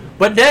 Yeah.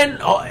 But then,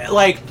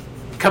 like,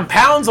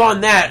 compounds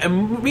on that,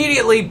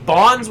 immediately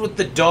bonds with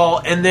the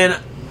doll, and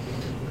then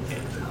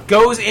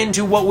goes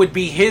into what would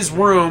be his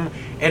room,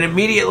 and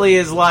immediately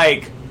is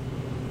like,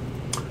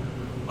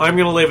 I'm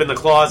going to live in the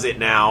closet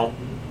now.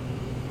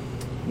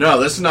 No,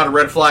 this is not a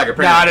red flag,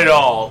 apparently. Not at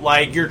all.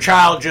 Like, your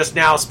child just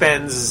now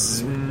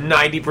spends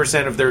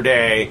 90% of their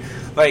day,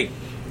 like...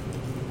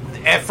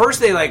 At first,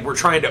 they, like, were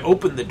trying to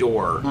open the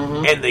door,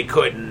 and they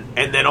couldn't.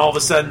 And then all of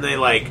a sudden, they,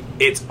 like,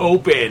 it's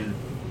open,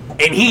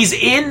 and he's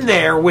in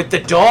there with the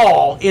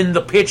doll in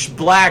the pitch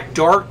black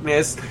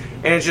darkness,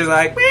 and it's just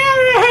like,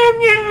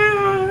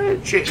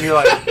 shit, and you're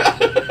like,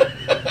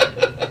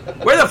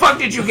 where the fuck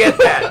did you get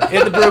that?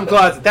 In the broom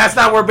closet. That's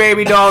not where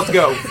baby dolls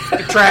go.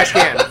 Trash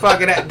can.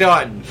 Fucking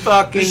done.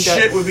 Fucking this done.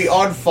 Shit would be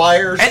on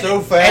fire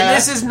so fast. And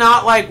this is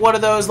not like one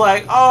of those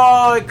like,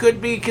 oh, it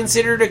could be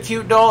considered a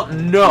cute doll.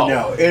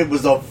 No, it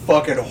was a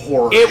fucking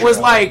horror. It was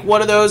like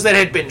one of those that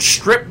had been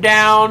stripped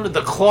down.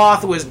 The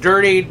cloth was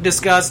dirty,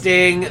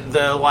 disgusting.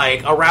 The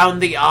like around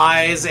the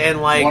eyes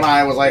and like one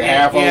eye was like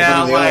half open,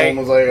 and the other one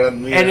was like,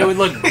 and it would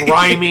look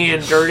grimy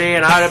and dirty.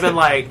 And I'd have been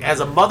like,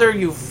 as a mother,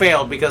 you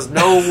failed because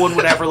no one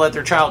would ever let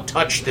their child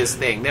touch this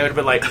thing. They would have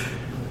been like,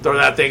 throw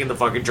that thing in the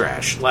fucking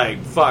trash. Like,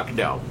 fuck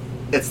no.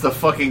 It's the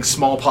fucking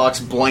smallpox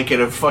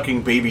blanket of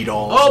fucking baby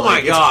dolls. Oh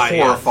my god,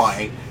 it's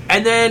horrifying. Yeah.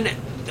 And then,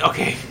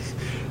 okay,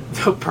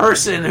 the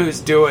person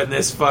who's doing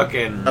this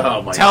fucking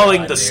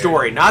telling the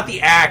story, not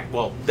the act.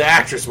 Well, the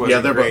actress was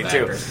great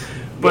too,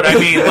 but I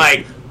mean,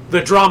 like the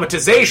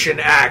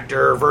dramatization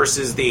actor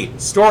versus the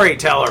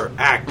storyteller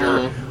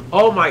actor.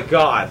 Oh my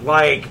god,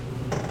 like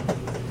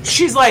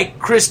she's like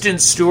Kristen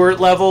Stewart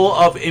level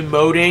of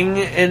emoting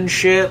and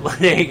shit,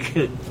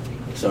 like.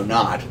 So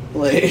not.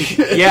 Like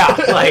yeah,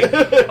 like,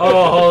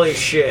 oh, holy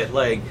shit.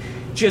 Like,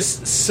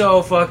 just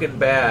so fucking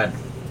bad.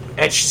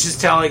 And she's just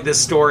telling this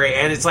story,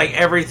 and it's like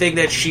everything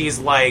that she's,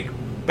 like,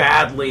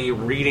 badly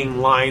reading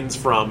lines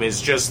from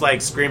is just,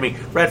 like, screaming,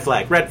 red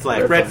flag, red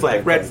flag, red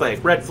flag, red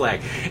flag, red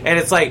flag. And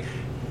it's like,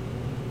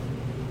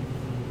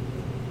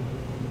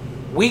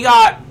 we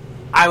got,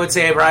 I would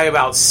say, probably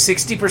about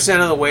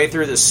 60% of the way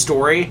through the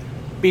story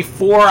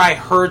before I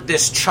heard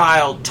this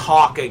child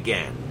talk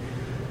again.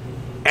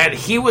 And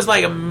he was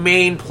like a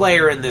main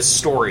player in this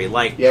story.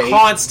 Like,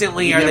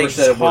 constantly are they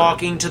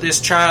talking to this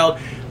child.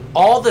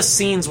 All the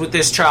scenes with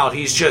this child,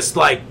 he's just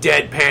like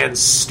deadpan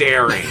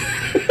staring,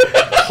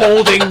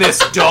 holding this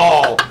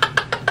doll.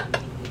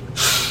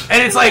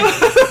 And it's like,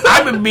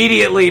 I'm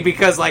immediately,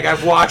 because like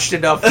I've watched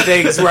enough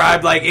things where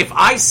I'm like, if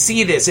I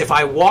see this, if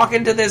I walk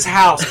into this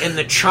house and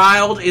the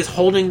child is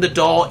holding the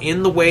doll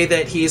in the way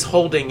that he's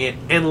holding it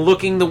and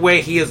looking the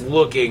way he is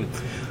looking,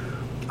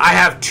 I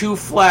have two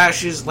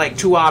flashes, like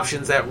two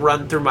options that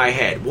run through my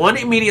head. One,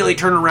 immediately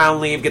turn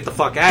around, leave, get the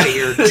fuck out of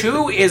here.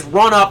 Two is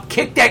run up,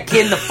 kick that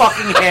kid in the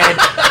fucking head,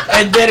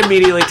 and then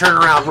immediately turn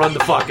around, run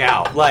the fuck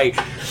out. Like,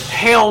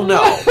 hell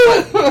no.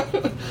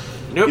 But,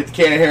 nope. Get the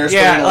can of hairspray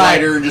and a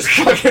lighter and just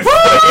fucking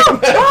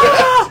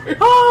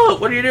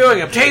what are you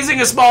doing? I'm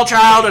tasing a small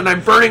child and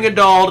I'm burning a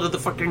doll to the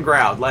fucking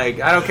ground.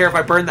 Like, I don't care if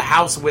I burn the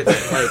house with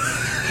it. Like,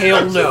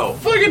 hell no.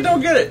 Fucking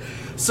don't get it.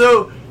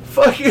 So,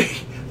 fucking,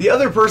 the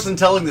other person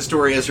telling the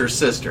story is her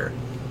sister.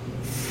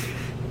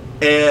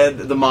 And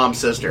the mom's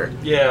sister.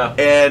 Yeah.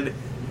 And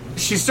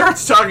she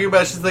starts talking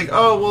about, she's like,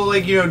 oh, well,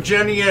 like, you know,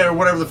 Jenny, or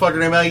whatever the fuck her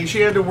name, like,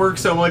 she had to work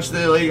so much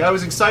that, like, I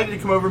was excited to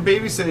come over and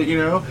babysit, you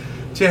know,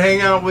 to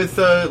hang out with,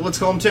 let's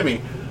call him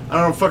Timmy. I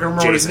don't fucking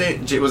remember what his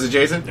name was. It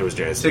Jason? It was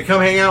Jason. To come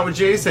hang out with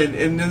Jason,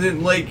 and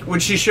then, like, when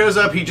she shows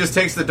up, he just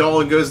takes the doll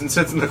and goes and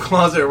sits in the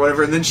closet or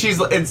whatever, and then she's,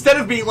 instead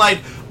of being like,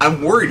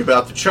 I'm worried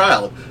about the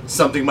child,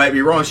 something might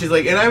be wrong, she's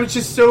like, and I was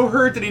just so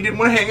hurt that he didn't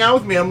want to hang out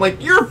with me. I'm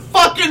like, you're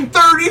fucking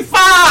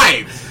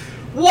 35!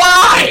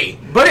 Why?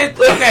 But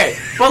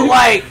but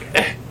like,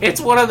 it's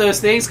one of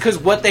those things, because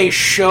what they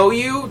show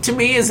you, to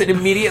me, is it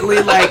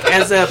immediately, like,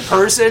 as a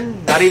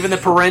person, not even the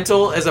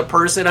parental, as a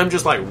person, I'm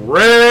just like,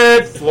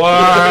 red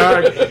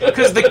flag,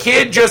 because the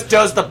kid just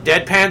does the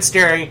deadpan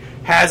staring,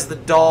 has the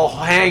doll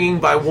hanging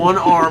by one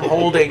arm,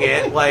 holding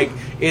it, like,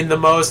 in the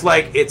most,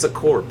 like, it's a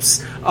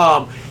corpse,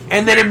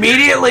 and then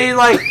immediately,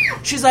 like,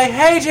 she's like,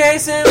 hey,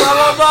 Jason, blah,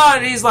 blah, blah,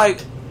 and he's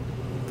like,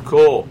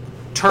 cool.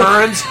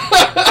 Turns,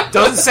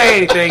 doesn't say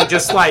anything,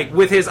 just like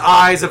with his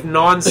eyes of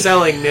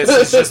non-sellingness,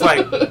 it's just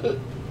like,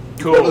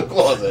 cool.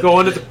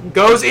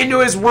 Goes into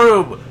his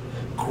room,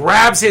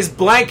 grabs his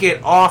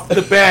blanket off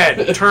the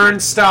bed,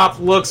 turns, stops,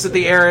 looks at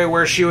the area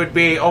where she would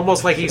be,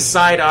 almost like he's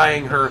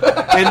side-eyeing her,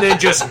 and then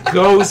just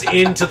goes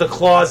into the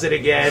closet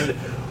again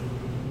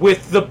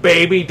with the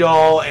baby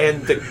doll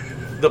and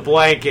the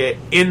blanket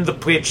in the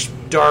pitch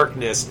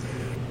darkness.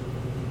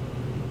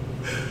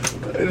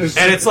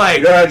 And it's like,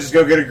 you know, I just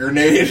go get a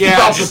grenade,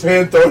 pop the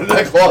pan, throw it in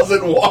that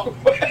closet, and walk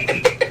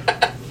away.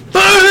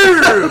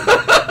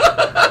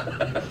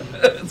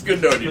 It's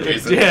good knowing you,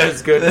 Jason. Yeah,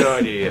 it's good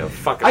knowing you. You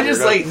fucking I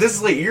just like this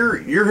is like you're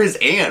his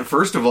aunt,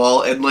 first of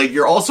all, and like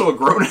you're also a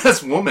grown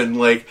ass woman.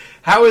 Like,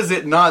 how is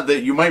it not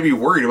that you might be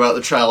worried about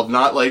the child?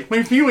 Not like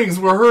my feelings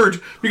were hurt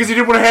because he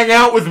didn't want to hang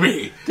out with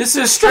me. This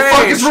is strange. What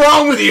the fuck is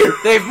wrong with you?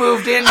 They've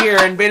moved in here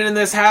and been in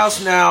this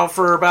house now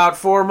for about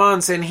 4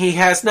 months, and he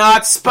has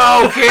not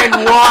spoken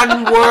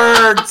one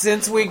word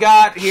since we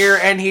got here,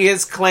 and he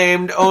has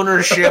claimed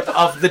ownership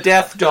of the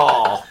death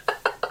doll.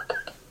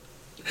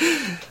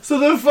 So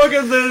then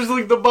fucking there's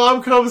like the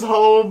mom comes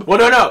home. Well,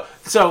 no.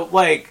 So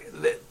like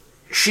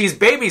she's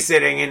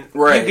babysitting, and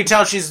you can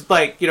tell she's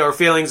like, you know, her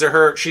feelings are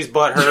hurt. She's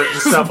butthurt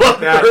and stuff like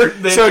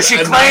that. So she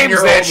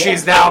claims that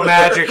she's now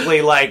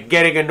magically like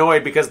getting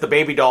annoyed because the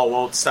baby doll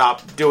won't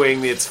stop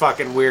doing its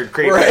fucking weird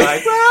creepy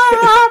like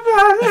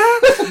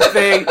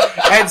thing,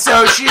 and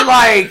so she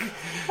like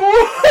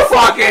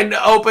fucking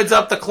opens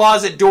up the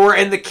closet door,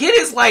 and the kid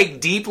is like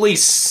deeply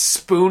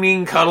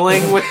spooning,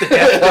 cuddling with the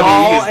death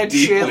doll and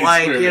shit,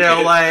 like, you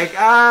know, like,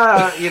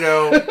 you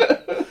know,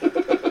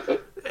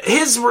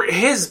 his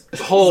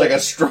whole like a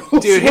stroke,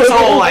 dude, his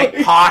whole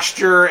like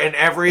posture and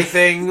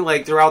everything,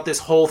 like throughout this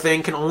whole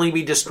thing, can only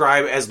be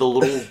described as the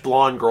little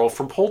blonde girl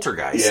from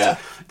Poltergeist. Yeah,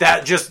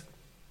 that just,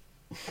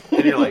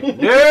 and you're like,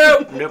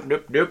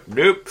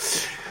 nope.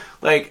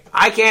 Like,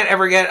 I can't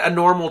ever get a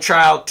normal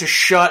child to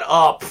shut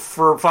up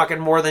for fucking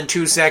more than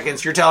 2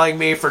 seconds. You're telling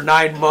me for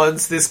 9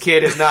 months this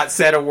kid has not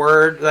said a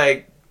word?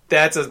 Like,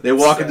 that's a... They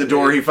walk in the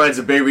door, he finds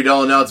a baby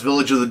doll, and now it's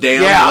Village of the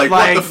Damned. Yeah, like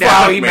what the fuck,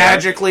 now he man?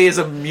 magically is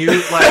a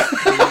mute, like,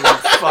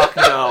 fuck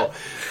no.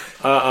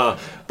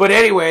 But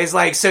anyways,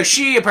 like, so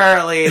she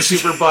apparently is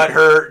super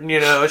butthurt, and, you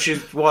know, she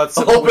wants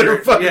some all in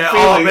her fucking feelings.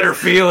 all in her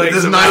feelings.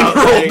 This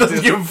 9-year-old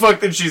doesn't give a fuck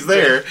that she's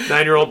there.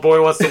 9-year-old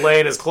boy wants to lay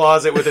in his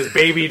closet with his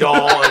baby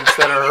doll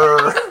instead of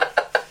her.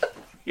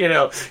 You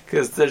know,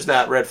 because there's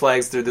not red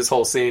flags through this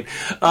whole scene.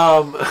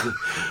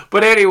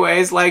 But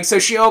anyways, like, so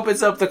she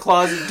opens up the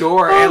closet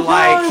door, and,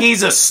 like,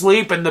 he's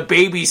asleep, and the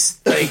baby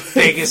like,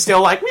 thing is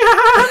still, like,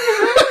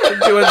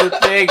 doing the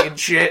thing and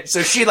shit.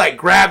 So she, like,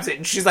 grabs it,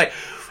 and she's like,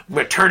 I'm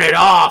going to turn it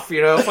off,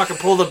 you know, fucking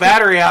pull the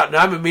battery out, and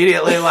I'm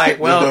immediately like,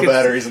 well, there's no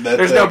batteries in that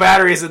there's thing. no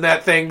batteries in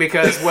that thing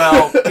because,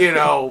 well, you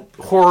know,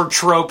 horror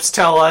tropes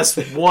tell us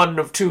one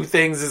of two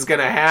things is going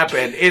to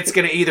happen. It's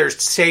going to either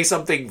say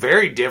something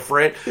very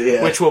different,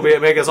 which will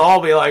make us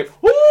all be like,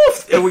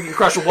 woof, and we can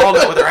crush a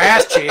walnut with our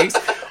ass cheeks,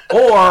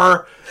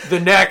 or the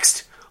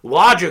next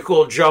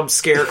logical jump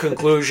scare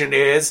conclusion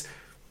is,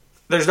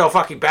 there's no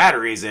fucking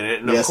batteries in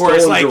it, and of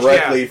course, like,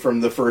 directly from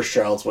the first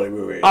Child's Play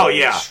movie. Oh, like,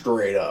 yeah,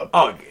 straight up.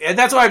 Oh, and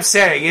that's what I'm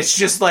saying. It's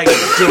just like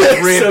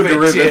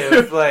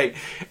derivative, like,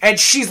 and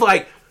she's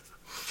like,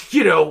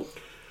 you know,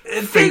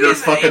 finger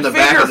fucking the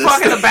back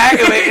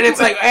of it, and it's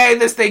like, hey,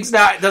 this thing's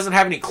doesn't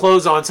have any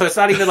clothes on, so it's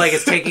not even like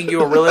it's taking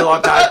you a really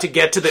long time to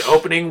get to the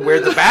opening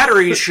where the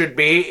batteries should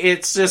be.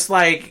 It's just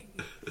like,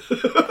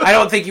 I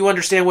don't think you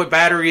understand what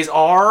batteries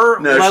are.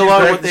 No, let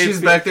alone what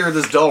she's back there with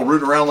this doll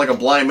rooting around like a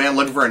blind man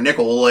looking for a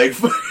nickel. Like,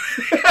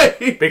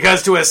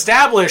 because to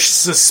establish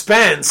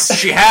suspense,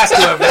 she has to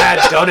have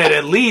done it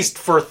at least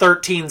for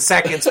 13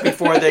 seconds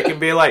before they can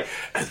be like,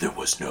 and there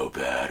was no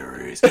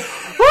batteries.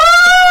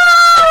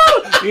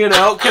 You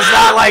know, because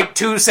not like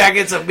 2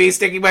 seconds of me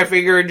sticking my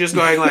finger and just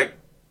going like,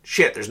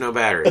 shit, there's no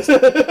batteries.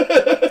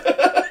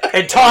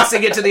 And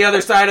tossing it to the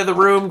other side of the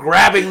room,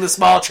 grabbing the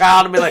small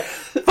child and be like,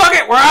 fuck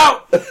it, we're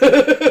out.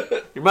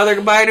 Your mother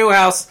can buy a new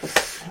house.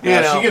 You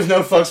know. She gives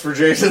no fucks for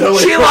Jason.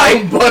 She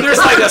there's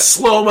like a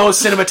slow-mo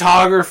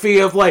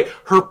cinematography of like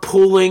her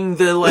pulling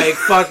the like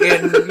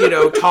fucking,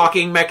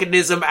 talking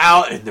mechanism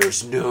out and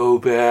there's no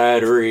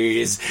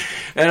batteries.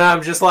 And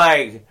I'm just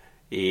like,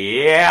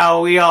 yeah,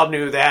 we all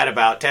knew that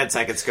about 10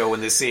 seconds ago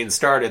when this scene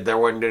started. There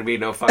wasn't going to be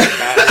no fucking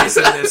batteries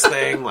in this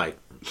thing. Like,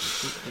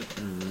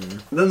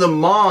 Then the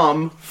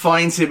mom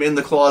finds him in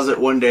the closet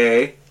one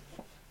day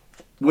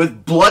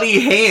with bloody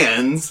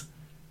hands,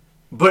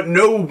 but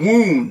no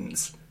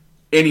wounds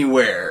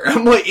anywhere.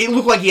 I'm like, it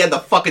looked like he had the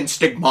fucking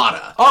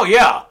stigmata. Oh,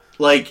 yeah.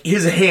 Like,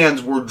 his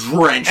hands were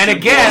drenched. And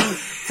again,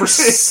 for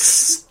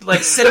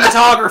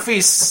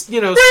cinematography,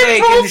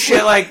 sake and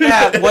shit like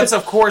that, what's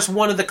of course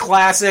one of the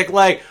classic,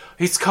 like,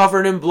 he's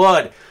covered in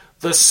blood.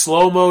 The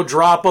slow-mo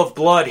drop of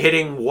blood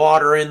hitting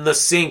water in the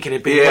sink and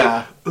it being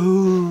like,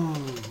 ooh.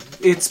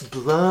 It's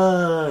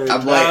blood.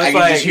 I'm like, I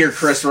can just hear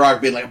Chris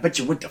Rock being like, I bet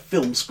you went to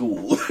film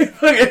school.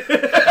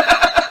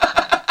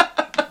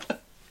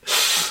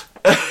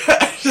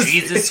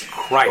 Jesus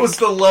Christ. What's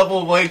the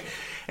level of like,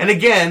 and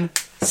again,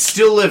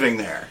 still living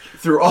there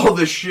through all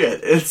this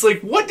shit. It's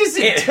like, what does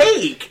it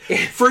take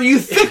for you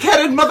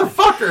thick-headed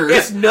motherfuckers?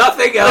 If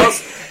nothing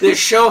else, this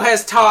show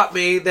has taught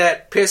me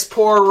that piss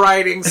poor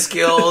writing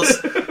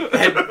skills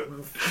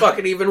and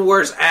fucking even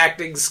worse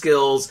acting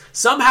skills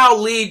somehow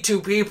lead to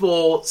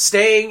people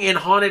staying in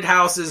haunted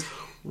houses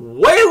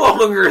way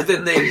longer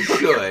than they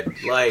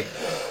should. Like,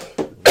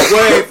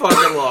 way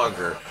fucking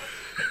longer.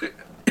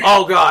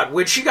 Oh god,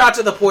 when she got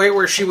to the point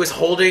where she was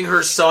holding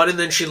her son and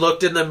then she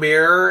looked in the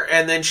mirror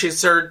and then she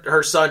heard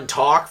her son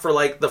talk for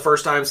like the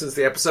first time since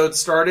the episode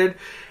started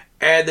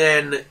and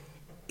then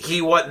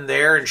he wasn't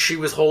there and she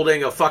was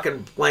holding a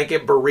fucking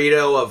blanket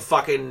burrito of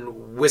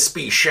fucking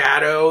wispy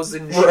shadows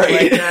and shit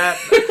like that.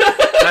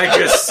 I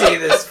just see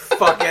this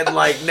fucking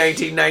like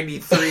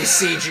 1993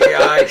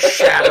 CGI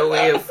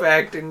shadowy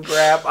effect and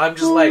crap. I'm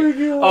just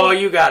oh,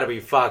 you gotta be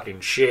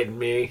fucking shitting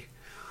me.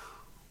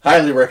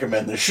 Highly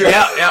recommend this show.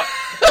 Yep.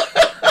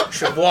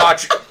 Should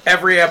watch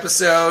every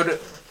episode.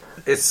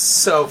 It's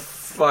so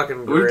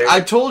fucking great.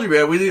 I told you,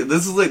 man.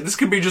 This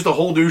could be just a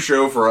whole new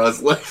show for us.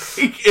 Like,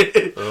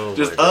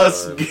 just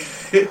us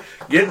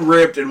getting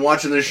ripped and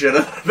watching this shit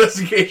on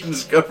Investigation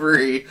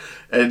Discovery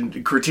and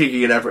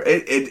critiquing it after.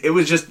 It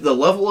was just the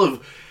level of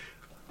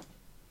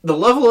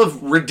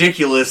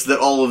ridiculous that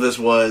all of this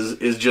was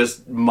is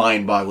just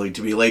mind-boggling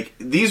to me. Like,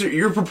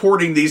 you're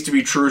purporting these to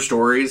be true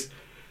stories.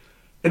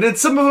 And then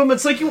some of them,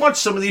 it's like you watch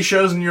some of these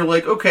shows and you're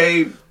like,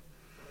 okay,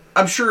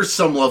 I'm sure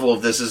some level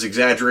of this is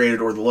exaggerated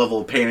or the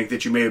level of panic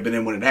that you may have been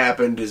in when it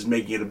happened is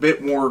making it a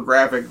bit more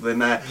graphic than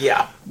that.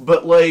 Yeah.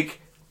 But, like,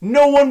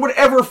 no one would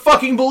ever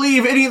fucking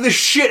believe any of this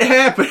shit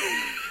happened.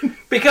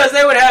 Because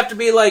they would have to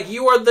be like,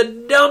 you are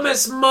the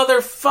dumbest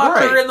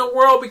motherfucker in the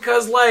world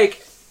because,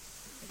 like,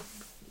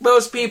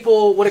 most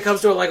people, when it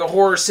comes to, like, a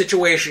horror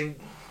situation,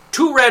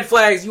 2 red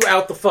flags, you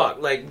out the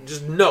fuck. Like,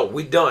 just, no,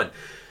 we done.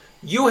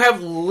 You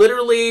have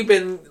literally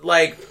been,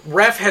 like,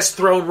 ref has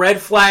thrown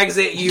red flags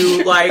at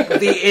you, like,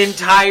 the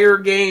entire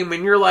game,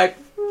 and you're like,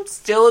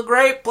 still a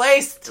great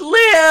place to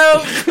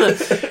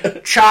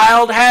live.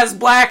 Child has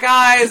black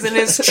eyes and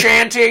is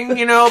chanting,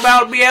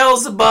 about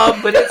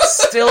Beelzebub, but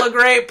it's still a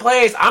great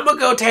place. I'm gonna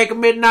go take a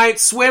midnight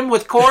swim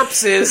with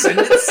corpses, and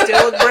it's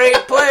still a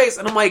great place.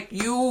 And I'm like,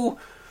 you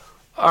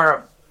are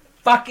a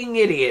fucking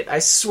idiot. I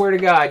swear to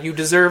God, you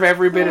deserve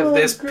every bit of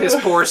this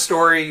piss-poor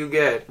story you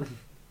get.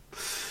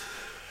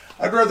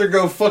 I'd rather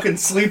go fucking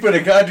sleep in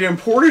a goddamn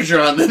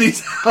porta-john than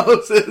these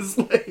houses.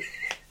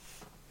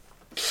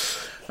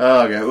 Okay,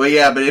 well,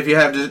 yeah, but if you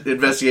have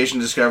Investigation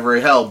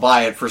Discovery, hell,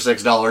 buy it for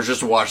 $6 just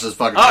to watch this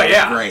fucking thing.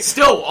 Yeah. Great.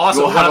 Still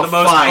also one of the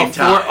most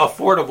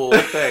affordable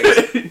things.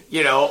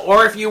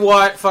 Or if you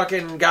want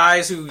fucking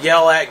guys who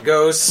yell at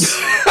ghosts,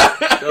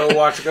 go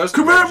watch a Ghost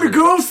Come at me,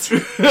 ghost!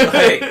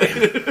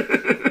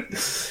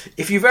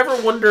 If you've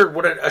ever wondered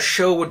what a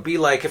show would be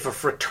like if a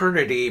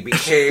fraternity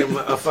became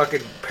a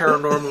fucking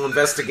paranormal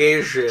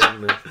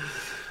investigation,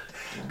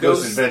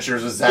 Ghost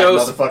Adventures with Zach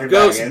motherfucking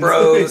Ghost Baggins.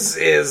 Bros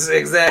is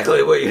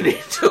exactly what you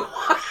need to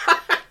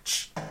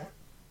watch.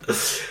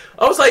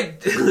 I was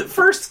like, the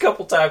first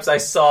couple times I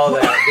saw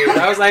that, dude,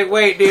 I was like,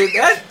 wait, dude,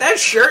 that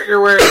shirt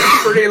you're wearing is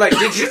pretty, like,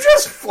 did you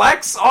just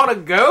flex on a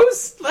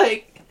ghost?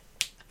 Like,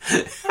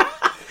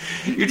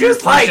 You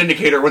just First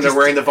indicator when they're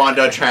wearing the Von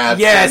Dutch hats.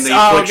 Yes, and the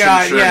oh Affliction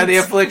god, shirts. yeah, the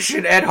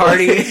Affliction, Ed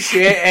Hardy and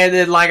shit, and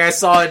then like I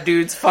saw a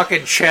dude's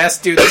fucking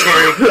chest do the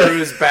Terry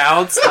Crews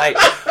bounce, like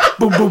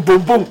boom, boom,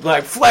 boom, boom,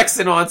 like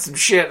flexing on some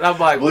shit, and I'm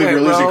like, I believe wait,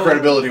 you're losing bro.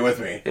 credibility with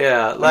me.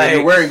 Yeah, Like, like,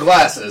 you're wearing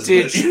glasses.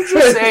 did you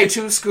just say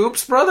 2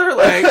 scoops, brother?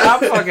 Like, I'm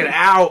fucking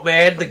out,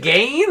 man. The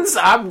gains,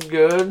 I'm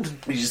good.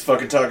 He's just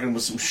fucking talking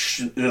with some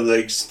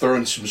like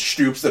throwing some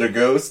stoops at a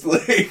ghost.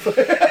 Like,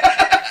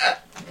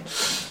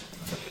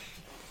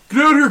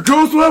 get out here,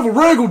 ghost! We'll have a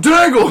wrangle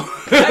dangle.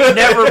 I've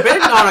never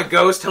been on a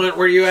ghost hunt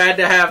where you had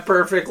to have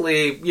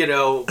perfectly,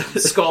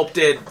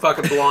 sculpted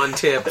fucking blonde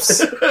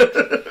tips.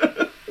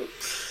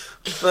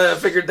 But I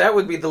figured that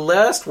would be the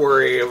last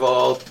worry of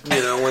all,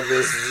 when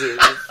this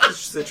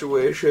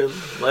situation.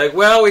 Like,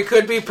 well, we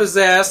could be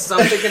possessed,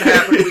 something can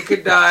happen, we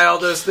could die, all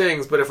those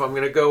things. But if I'm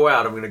going to go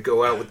out, I'm going to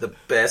go out with the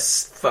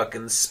best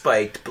fucking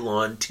spiked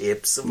blonde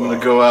tips of I'm all.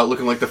 gonna go out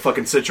looking like the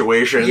fucking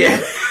Situation.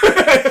 Yeah.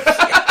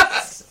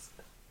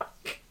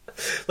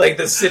 Like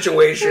the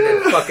Situation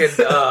in fucking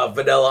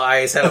Vanilla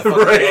Ice had a fucking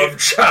love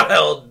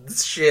child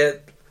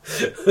shit.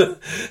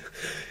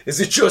 Is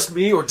it just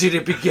me, or did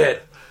it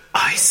beget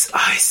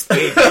ice,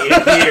 baby,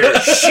 in here?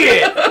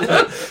 Shit!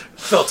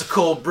 Felt a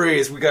cold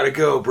breeze. We gotta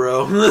go,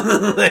 bro.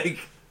 Like,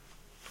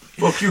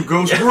 Fuck you,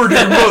 ghost. Word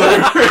your mother.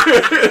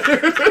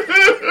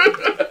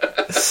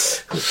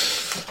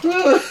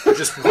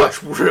 just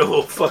watch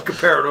real fucking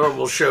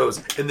paranormal shows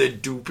and then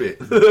dupe it.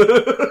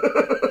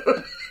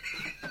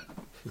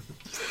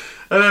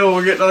 I know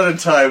we're getting on in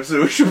time,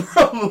 so we should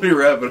probably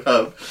wrap it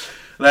up.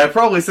 And I've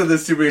probably said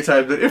this too many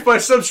times, that if by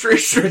some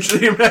strange stretch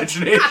of the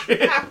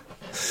imagination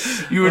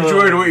you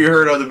enjoyed what you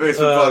heard on the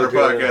Basement Fodder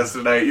Podcast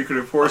tonight, you can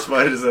of course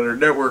find us at our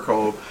network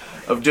home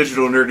of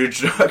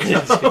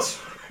digitalnerdage.com.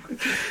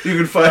 You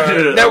can find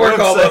it at Network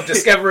our home website. of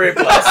Discovery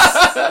Plus.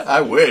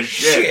 I wish.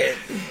 Shit.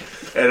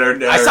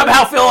 And I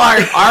somehow feel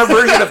our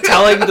version of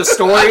telling the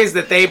stories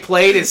that they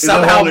played is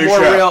somehow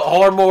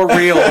more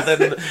real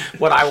than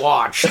what I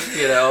watched.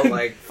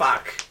 Like,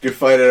 fuck. You can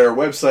find it at our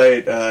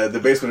website,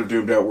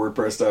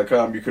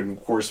 thebasementofdoom.wordpress.com. You can,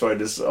 of course, find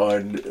us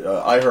on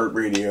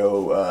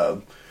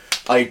iHeartRadio,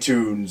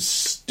 iTunes,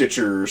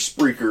 Stitcher,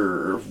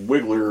 Spreaker,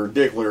 Wiggler,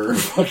 Diggler,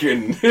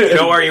 fucking... You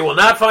know where you will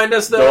not find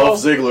us, though? Dolph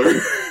Ziggler.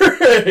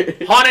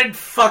 Haunted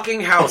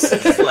fucking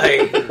houses.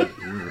 Like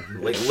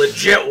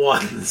legit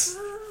ones.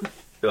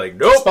 You're like,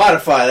 nope.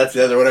 Spotify, that's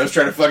the other one I was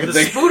trying to fucking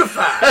think.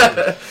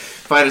 Spotify.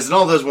 Find us in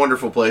all those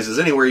wonderful places.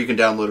 Anywhere you can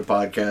download a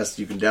podcast,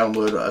 you can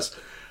download us.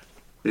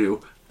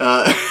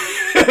 I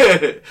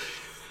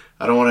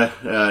don't want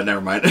to...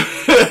 never mind.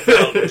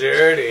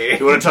 Dirty.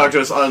 You want to talk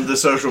to us on the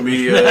social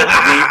media, the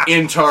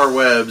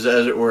interwebs,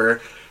 as it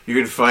were, you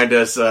can find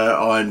us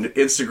on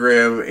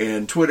Instagram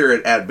and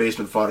Twitter at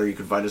Basement Fodder. You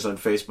can find us on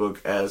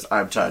Facebook as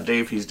I'm Todd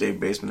Dave. He's Dave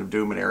Basement of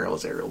Doom, and Ariel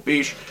is Ariel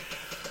Beach.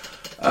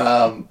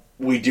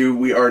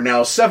 We are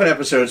now 7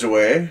 episodes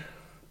away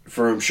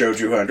from show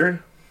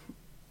 200.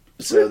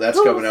 So that's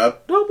coming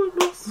up.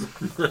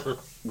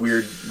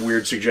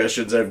 Weird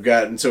suggestions I've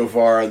gotten so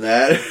far on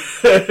that.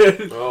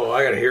 Oh,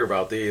 I gotta hear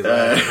about these. I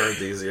haven't heard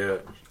these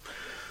yet.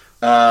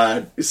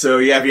 So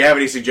yeah, if you have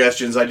any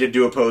suggestions, I did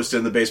do a post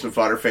in the Basement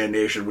Fodder Fan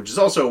Nation, which is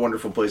also a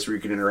wonderful place where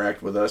you can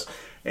interact with us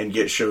and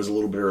get shows a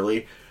little bit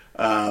early.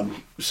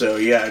 So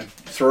yeah,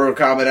 throw a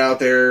comment out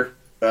there.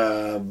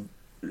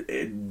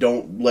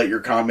 Don't let your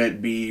comment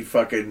be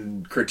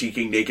fucking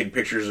critiquing naked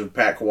pictures of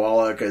Pat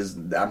Koala, because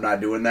I'm not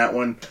doing that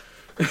one.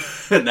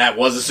 And that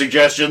was a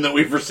suggestion that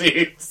we've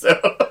received. So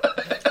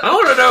I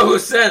want to know who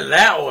sent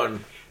that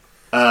one.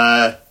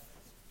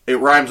 It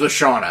rhymes with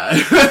Shauna.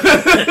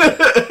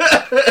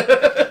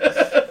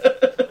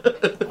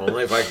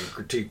 Only if I can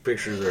critique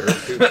pictures of her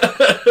too.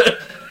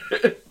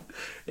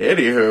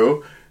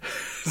 Anywho,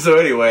 so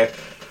anyway,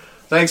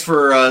 thanks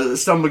for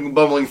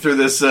bumbling through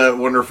this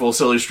wonderful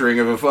silly string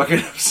of a fucking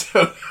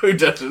episode. Who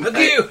doesn't?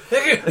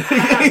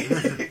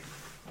 Thank you.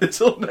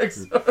 Until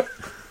next time.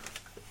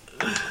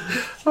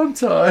 I'm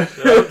Todd.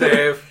 Oh,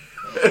 Dave.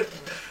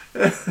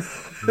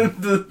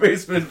 The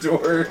basement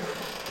door.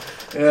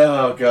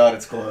 Oh god,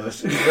 it's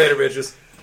closed. Later, bitches.